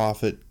extraordinary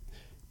profit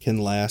can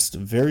last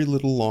very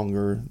little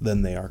longer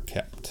than they are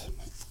kept."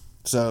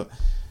 So,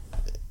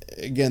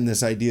 again,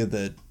 this idea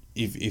that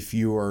if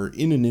you are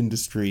in an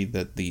industry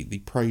that the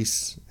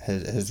price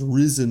has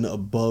risen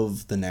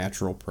above the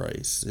natural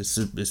price,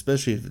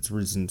 especially if it's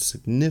risen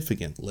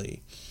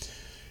significantly,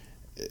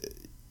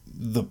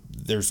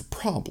 there's a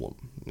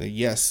problem.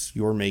 Yes,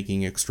 you're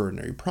making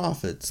extraordinary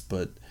profits,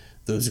 but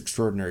those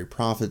extraordinary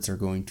profits are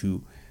going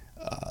to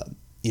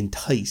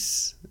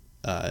entice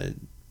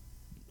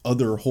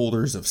other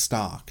holders of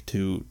stock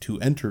to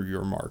enter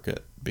your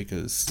market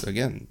because,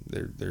 again,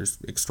 there's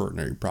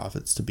extraordinary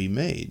profits to be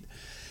made.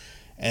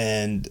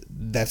 And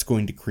that's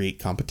going to create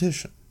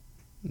competition.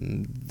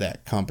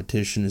 That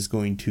competition is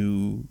going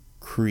to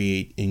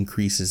create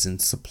increases in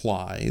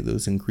supply.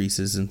 Those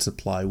increases in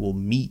supply will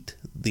meet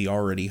the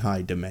already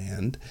high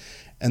demand,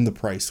 and the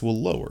price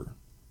will lower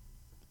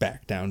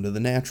back down to the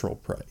natural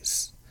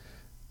price.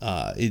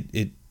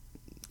 It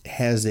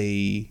has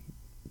a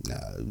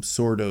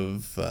sort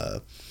of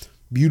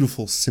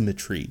beautiful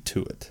symmetry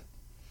to it.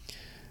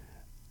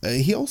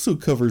 He also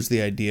covers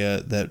the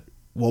idea that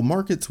while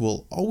markets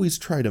will always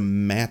try to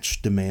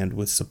match demand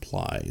with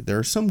supply, there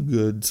are some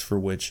goods for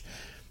which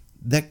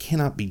that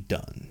cannot be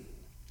done.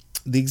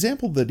 The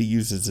example that he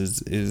uses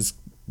is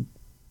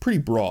pretty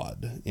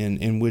broad,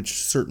 in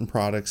which certain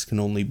products can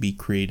only be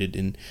created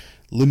in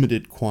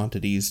limited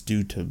quantities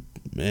due to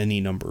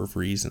any number of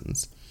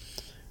reasons.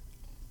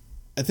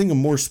 I think a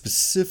more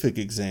specific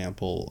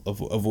example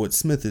of what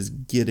Smith is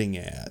getting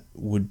at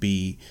would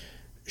be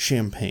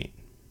champagne.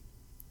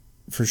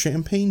 For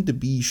champagne to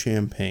be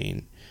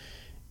champagne,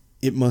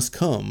 it must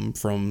come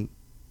from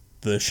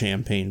the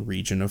Champagne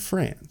region of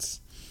France.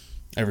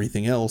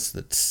 Everything else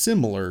that's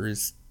similar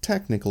is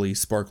technically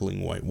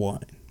sparkling white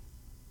wine.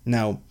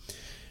 Now,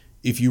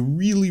 if you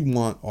really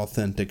want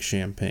authentic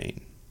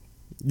champagne,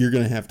 you're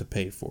going to have to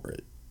pay for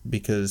it,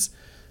 because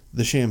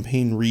the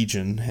Champagne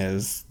region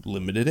has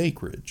limited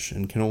acreage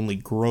and can only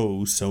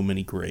grow so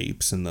many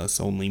grapes and thus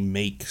only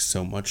make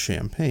so much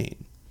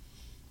champagne.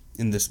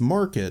 In this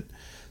market,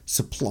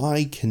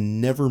 supply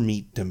can never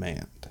meet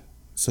demand,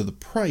 so the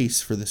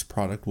price for this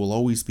product will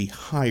always be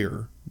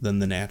higher than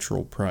the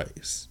natural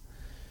price.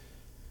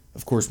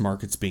 Of course,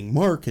 markets being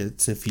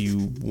markets, if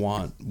you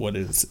want what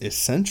is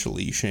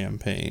essentially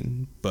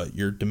champagne, but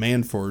your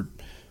demand for it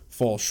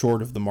falls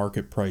short of the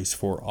market price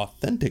for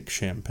authentic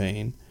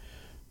champagne,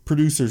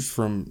 producers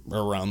from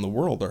around the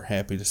world are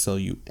happy to sell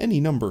you any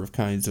number of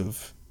kinds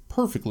of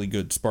perfectly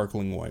good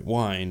sparkling white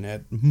wine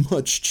at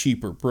much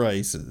cheaper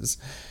prices,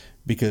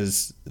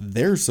 because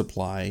their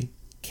supply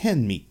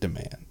can meet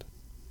demand.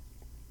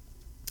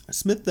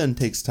 Smith then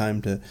takes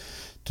time to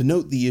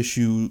note the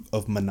issue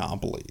of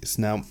monopolies.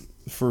 Now,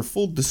 for a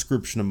full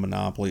description of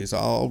monopolies,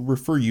 I'll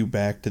refer you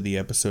back to the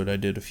episode I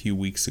did a few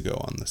weeks ago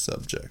on the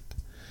subject.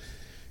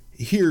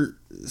 Here,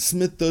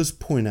 Smith does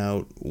point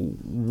out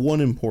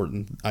one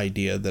important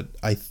idea that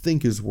I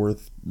think is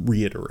worth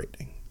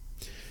reiterating.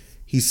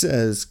 He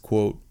says,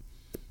 quote,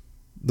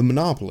 "The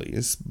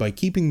monopolies, by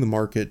keeping the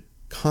market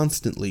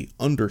constantly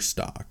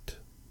understocked,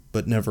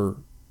 but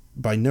never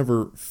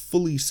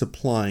fully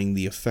supplying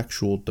the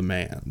effectual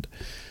demand,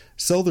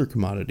 sell their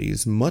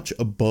commodities much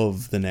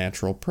above the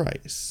natural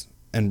price,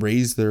 and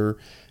raise their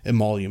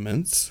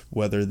emoluments,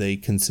 whether they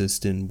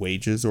consist in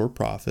wages or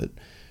profit,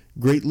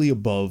 greatly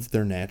above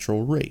their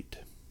natural rate.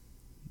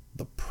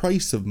 The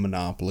price of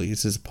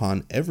monopolies is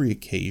upon every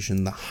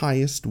occasion the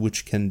highest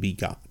which can be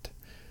got.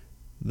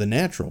 The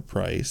natural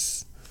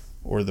price,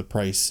 or the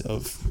price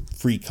of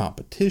free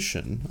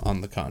competition,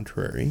 on the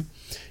contrary,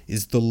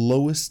 is the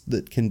lowest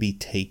that can be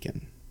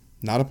taken,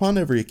 not upon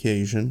every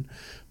occasion,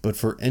 but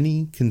for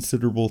any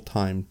considerable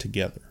time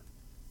together."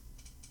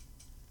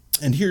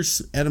 And here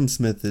Adam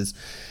Smith is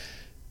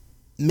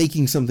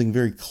making something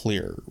very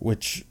clear,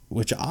 which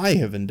I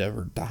have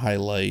endeavored to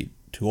highlight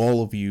to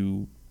all of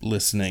you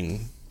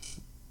listening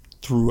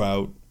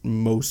throughout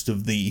most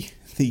of these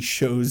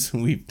shows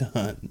we've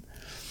done.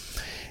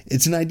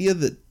 It's an idea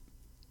that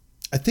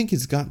I think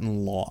has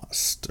gotten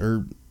lost,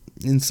 or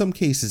in some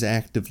cases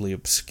actively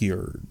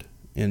obscured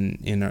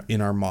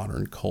in our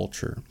modern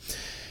culture.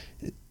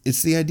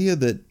 It's the idea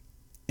that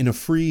in a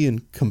free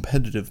and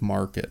competitive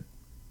market,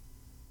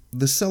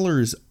 the seller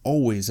is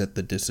always at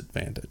the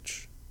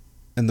disadvantage,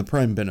 and the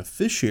prime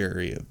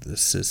beneficiary of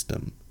this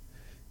system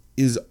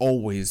is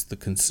always the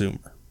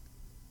consumer.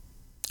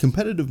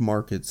 Competitive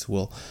markets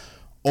will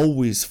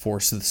always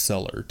force the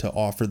seller to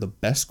offer the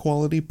best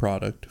quality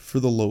product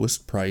for the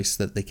lowest price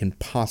that they can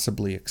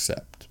possibly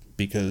accept,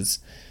 because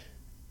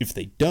if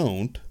they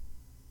don't,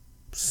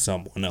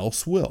 someone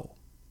else will,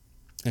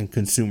 and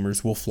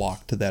consumers will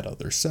flock to that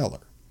other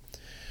seller.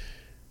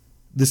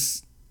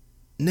 This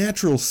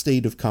natural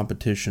state of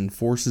competition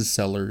forces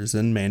sellers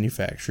and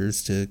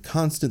manufacturers to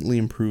constantly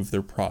improve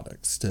their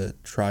products, to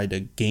try to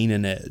gain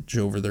an edge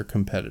over their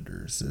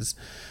competitors, as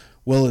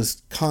well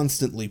as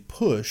constantly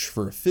push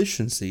for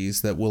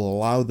efficiencies that will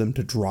allow them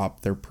to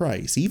drop their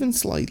price, even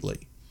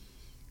slightly,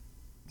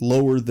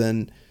 lower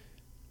than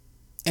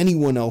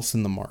anyone else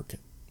in the market.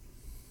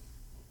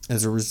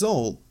 As a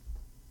result,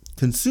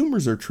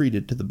 consumers are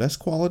treated to the best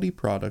quality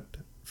product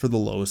for the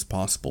lowest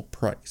possible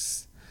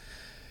price.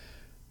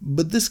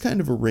 But this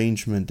kind of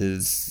arrangement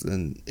is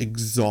an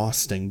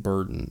exhausting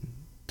burden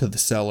to the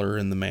seller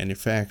and the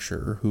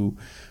manufacturer, who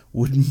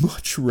would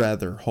much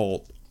rather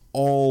halt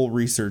all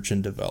research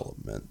and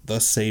development,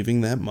 thus saving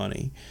that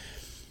money,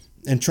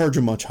 and charge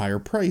a much higher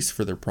price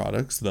for their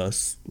products,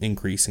 thus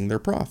increasing their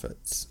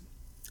profits.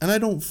 And I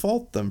don't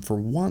fault them for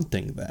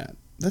wanting that.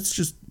 That's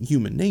just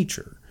human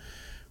nature.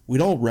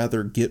 We'd all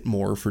rather get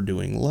more for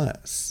doing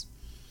less.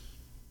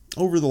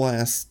 Over the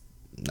last,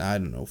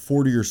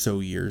 40 or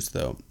so years,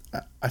 though,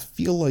 I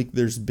feel like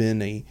there's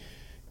been a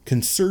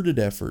concerted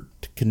effort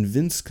to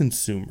convince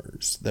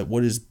consumers that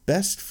what is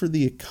best for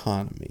the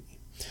economy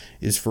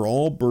is for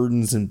all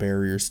burdens and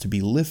barriers to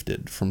be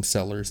lifted from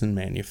sellers and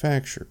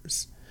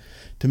manufacturers,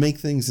 to make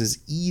things as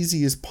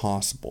easy as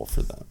possible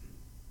for them,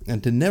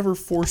 and to never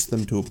force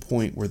them to a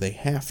point where they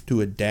have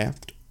to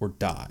adapt or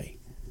die.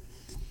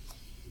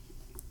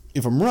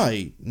 If I'm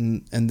right,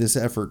 and this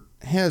effort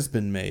has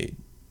been made,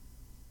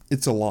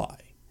 it's a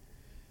lie.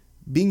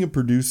 Being a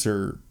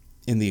producer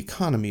in the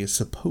economy is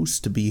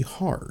supposed to be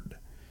hard,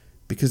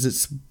 because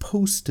it's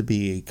supposed to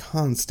be a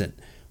constant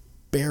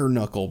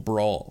bare-knuckle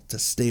brawl to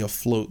stay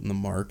afloat in the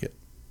market.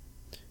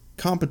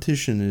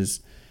 Competition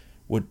is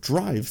what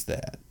drives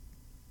that.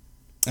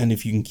 And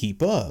if you can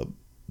keep up,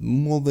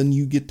 well, then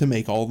you get to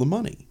make all the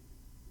money.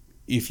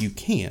 If you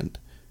can't,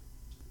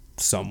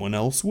 someone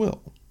else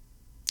will.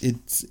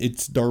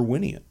 It's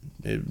Darwinian.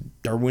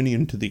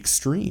 Darwinian to the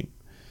extreme.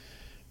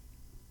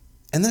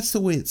 And that's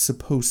the way it's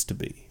supposed to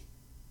be.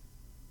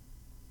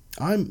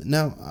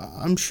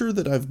 I'm sure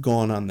that I've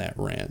gone on that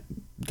rant,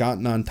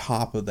 gotten on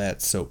top of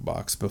that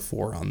soapbox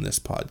before on this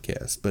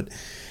podcast, but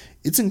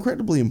it's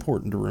incredibly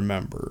important to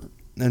remember,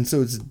 and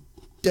so it's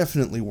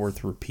definitely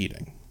worth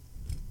repeating.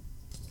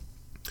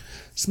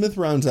 Smith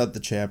rounds out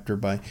the chapter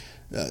by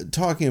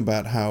talking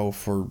about how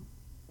from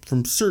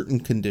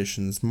certain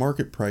conditions,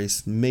 market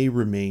price may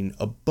remain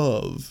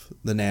above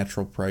the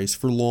natural price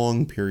for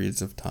long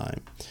periods of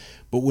time,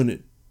 but when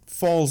it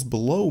falls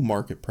below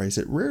market price,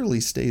 it rarely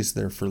stays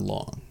there for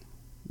long.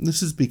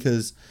 This is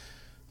because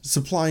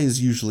supply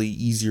is usually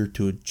easier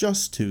to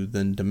adjust to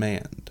than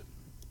demand.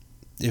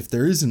 If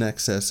there is an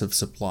excess of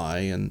supply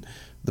and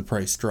the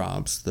price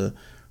drops, the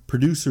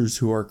producers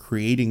who are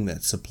creating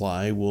that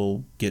supply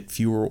will get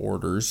fewer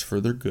orders for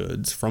their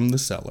goods from the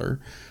seller,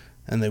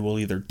 and they will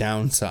either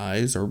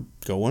downsize or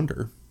go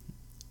under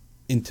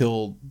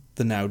until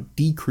the now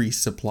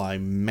decreased supply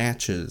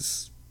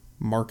matches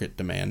market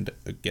demand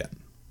again.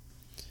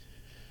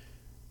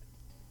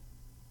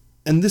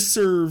 And this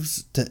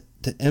serves to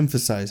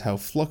emphasize how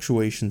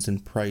fluctuations in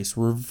price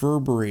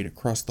reverberate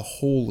across the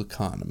whole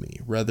economy,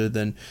 rather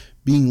than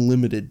being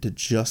limited to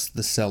just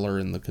the seller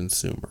and the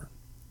consumer.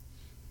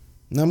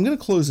 Now, I'm going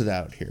to close it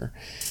out here.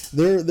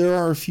 There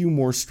are a few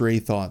more stray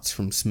thoughts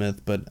from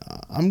Smith, but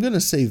I'm going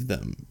to save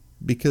them,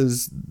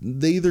 because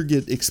they either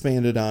get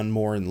expanded on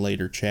more in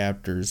later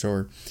chapters,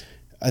 or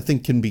I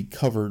think can be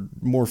covered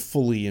more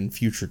fully in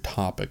future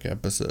topic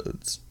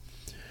episodes.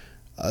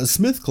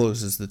 Smith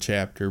closes the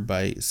chapter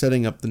by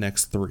setting up the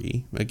next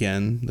three.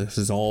 Again, this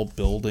is all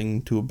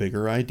building to a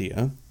bigger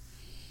idea.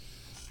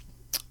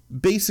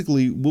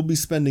 Basically, we'll be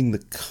spending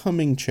the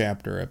coming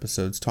chapter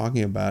episodes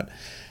talking about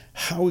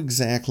how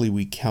exactly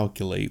we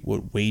calculate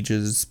what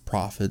wages,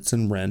 profits,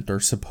 and rent are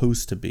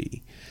supposed to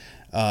be,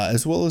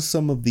 as well as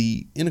some of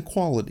the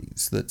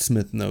inequalities that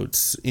Smith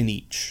notes in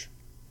each.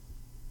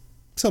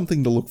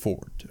 Something to look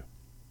forward to.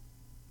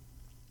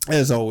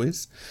 As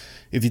always,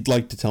 if you'd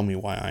like to tell me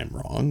why I'm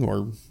wrong,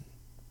 or,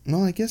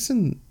 well, I guess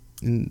in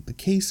the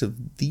case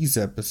of these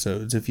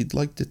episodes, if you'd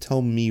like to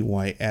tell me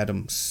why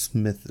Adam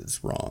Smith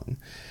is wrong,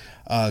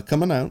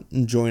 come on out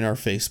and join our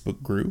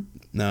Facebook group,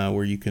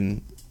 where you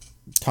can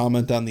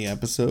comment on the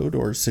episode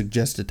or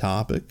suggest a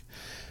topic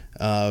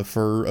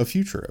for a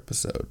future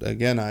episode.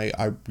 Again,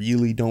 I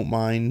really don't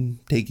mind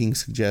taking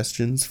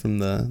suggestions from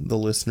the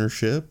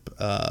listenership.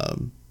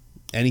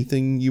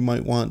 Anything you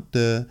might want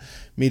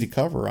me to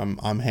cover,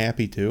 I'm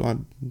happy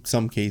to. In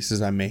some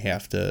cases, I may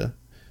have to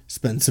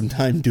spend some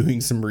time doing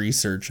some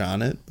research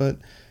on it, but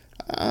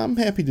I'm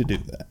happy to do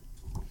that.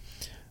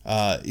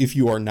 If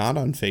you are not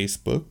on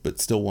Facebook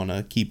but still want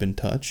to keep in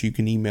touch, you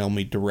can email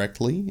me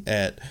directly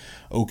at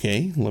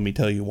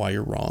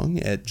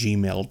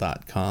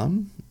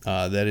okayletmetellyouvwhyyou'rewrong@gmail.com.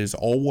 That is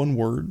all one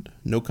word,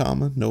 no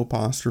comma, no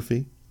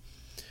apostrophe.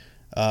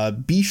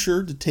 Be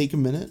sure to take a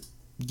minute,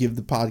 give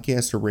the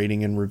podcast a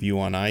rating and review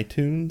on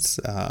iTunes.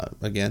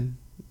 Again,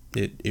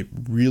 it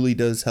really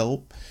does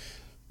help.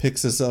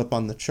 Picks us up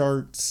on the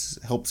charts,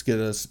 helps get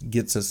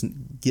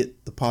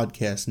the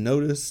podcast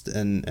noticed,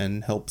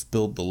 and helps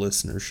build the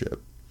listenership.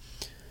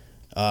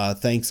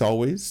 Thanks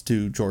always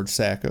to George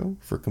Sacco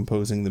for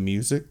composing the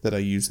music that I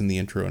use in the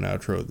intro and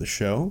outro of the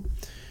show.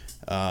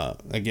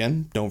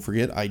 Again, don't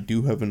forget, I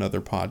do have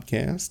another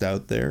podcast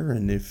out there,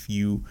 and if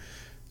you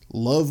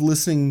love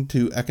listening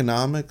to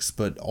economics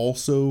but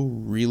also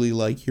really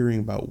like hearing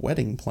about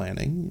wedding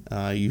planning,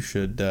 you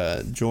should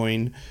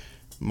join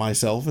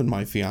myself and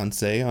my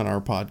fiance on our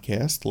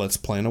podcast, Let's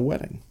Plan a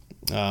Wedding.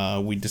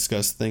 We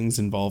discuss things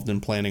involved in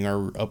planning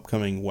our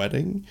upcoming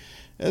wedding,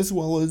 as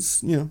well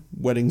as,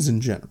 weddings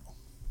in general.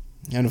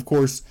 And of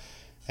course,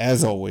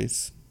 as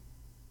always,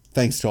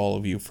 thanks to all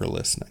of you for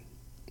listening.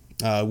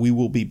 We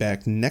will be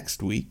back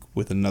next week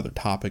with another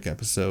topic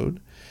episode,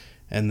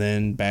 and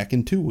then back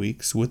in 2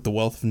 weeks with The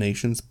Wealth of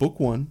Nations, Book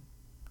 1,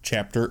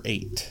 Chapter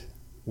 8.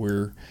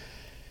 We're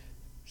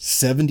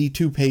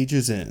 72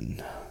 pages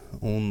in,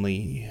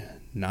 only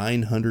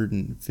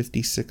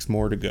 956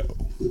 more to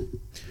go.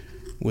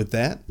 With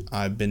that,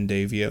 I've been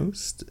Dave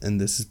Yost,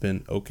 and this has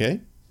been Okay,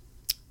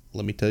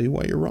 Let Me Tell You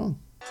Why You're Wrong.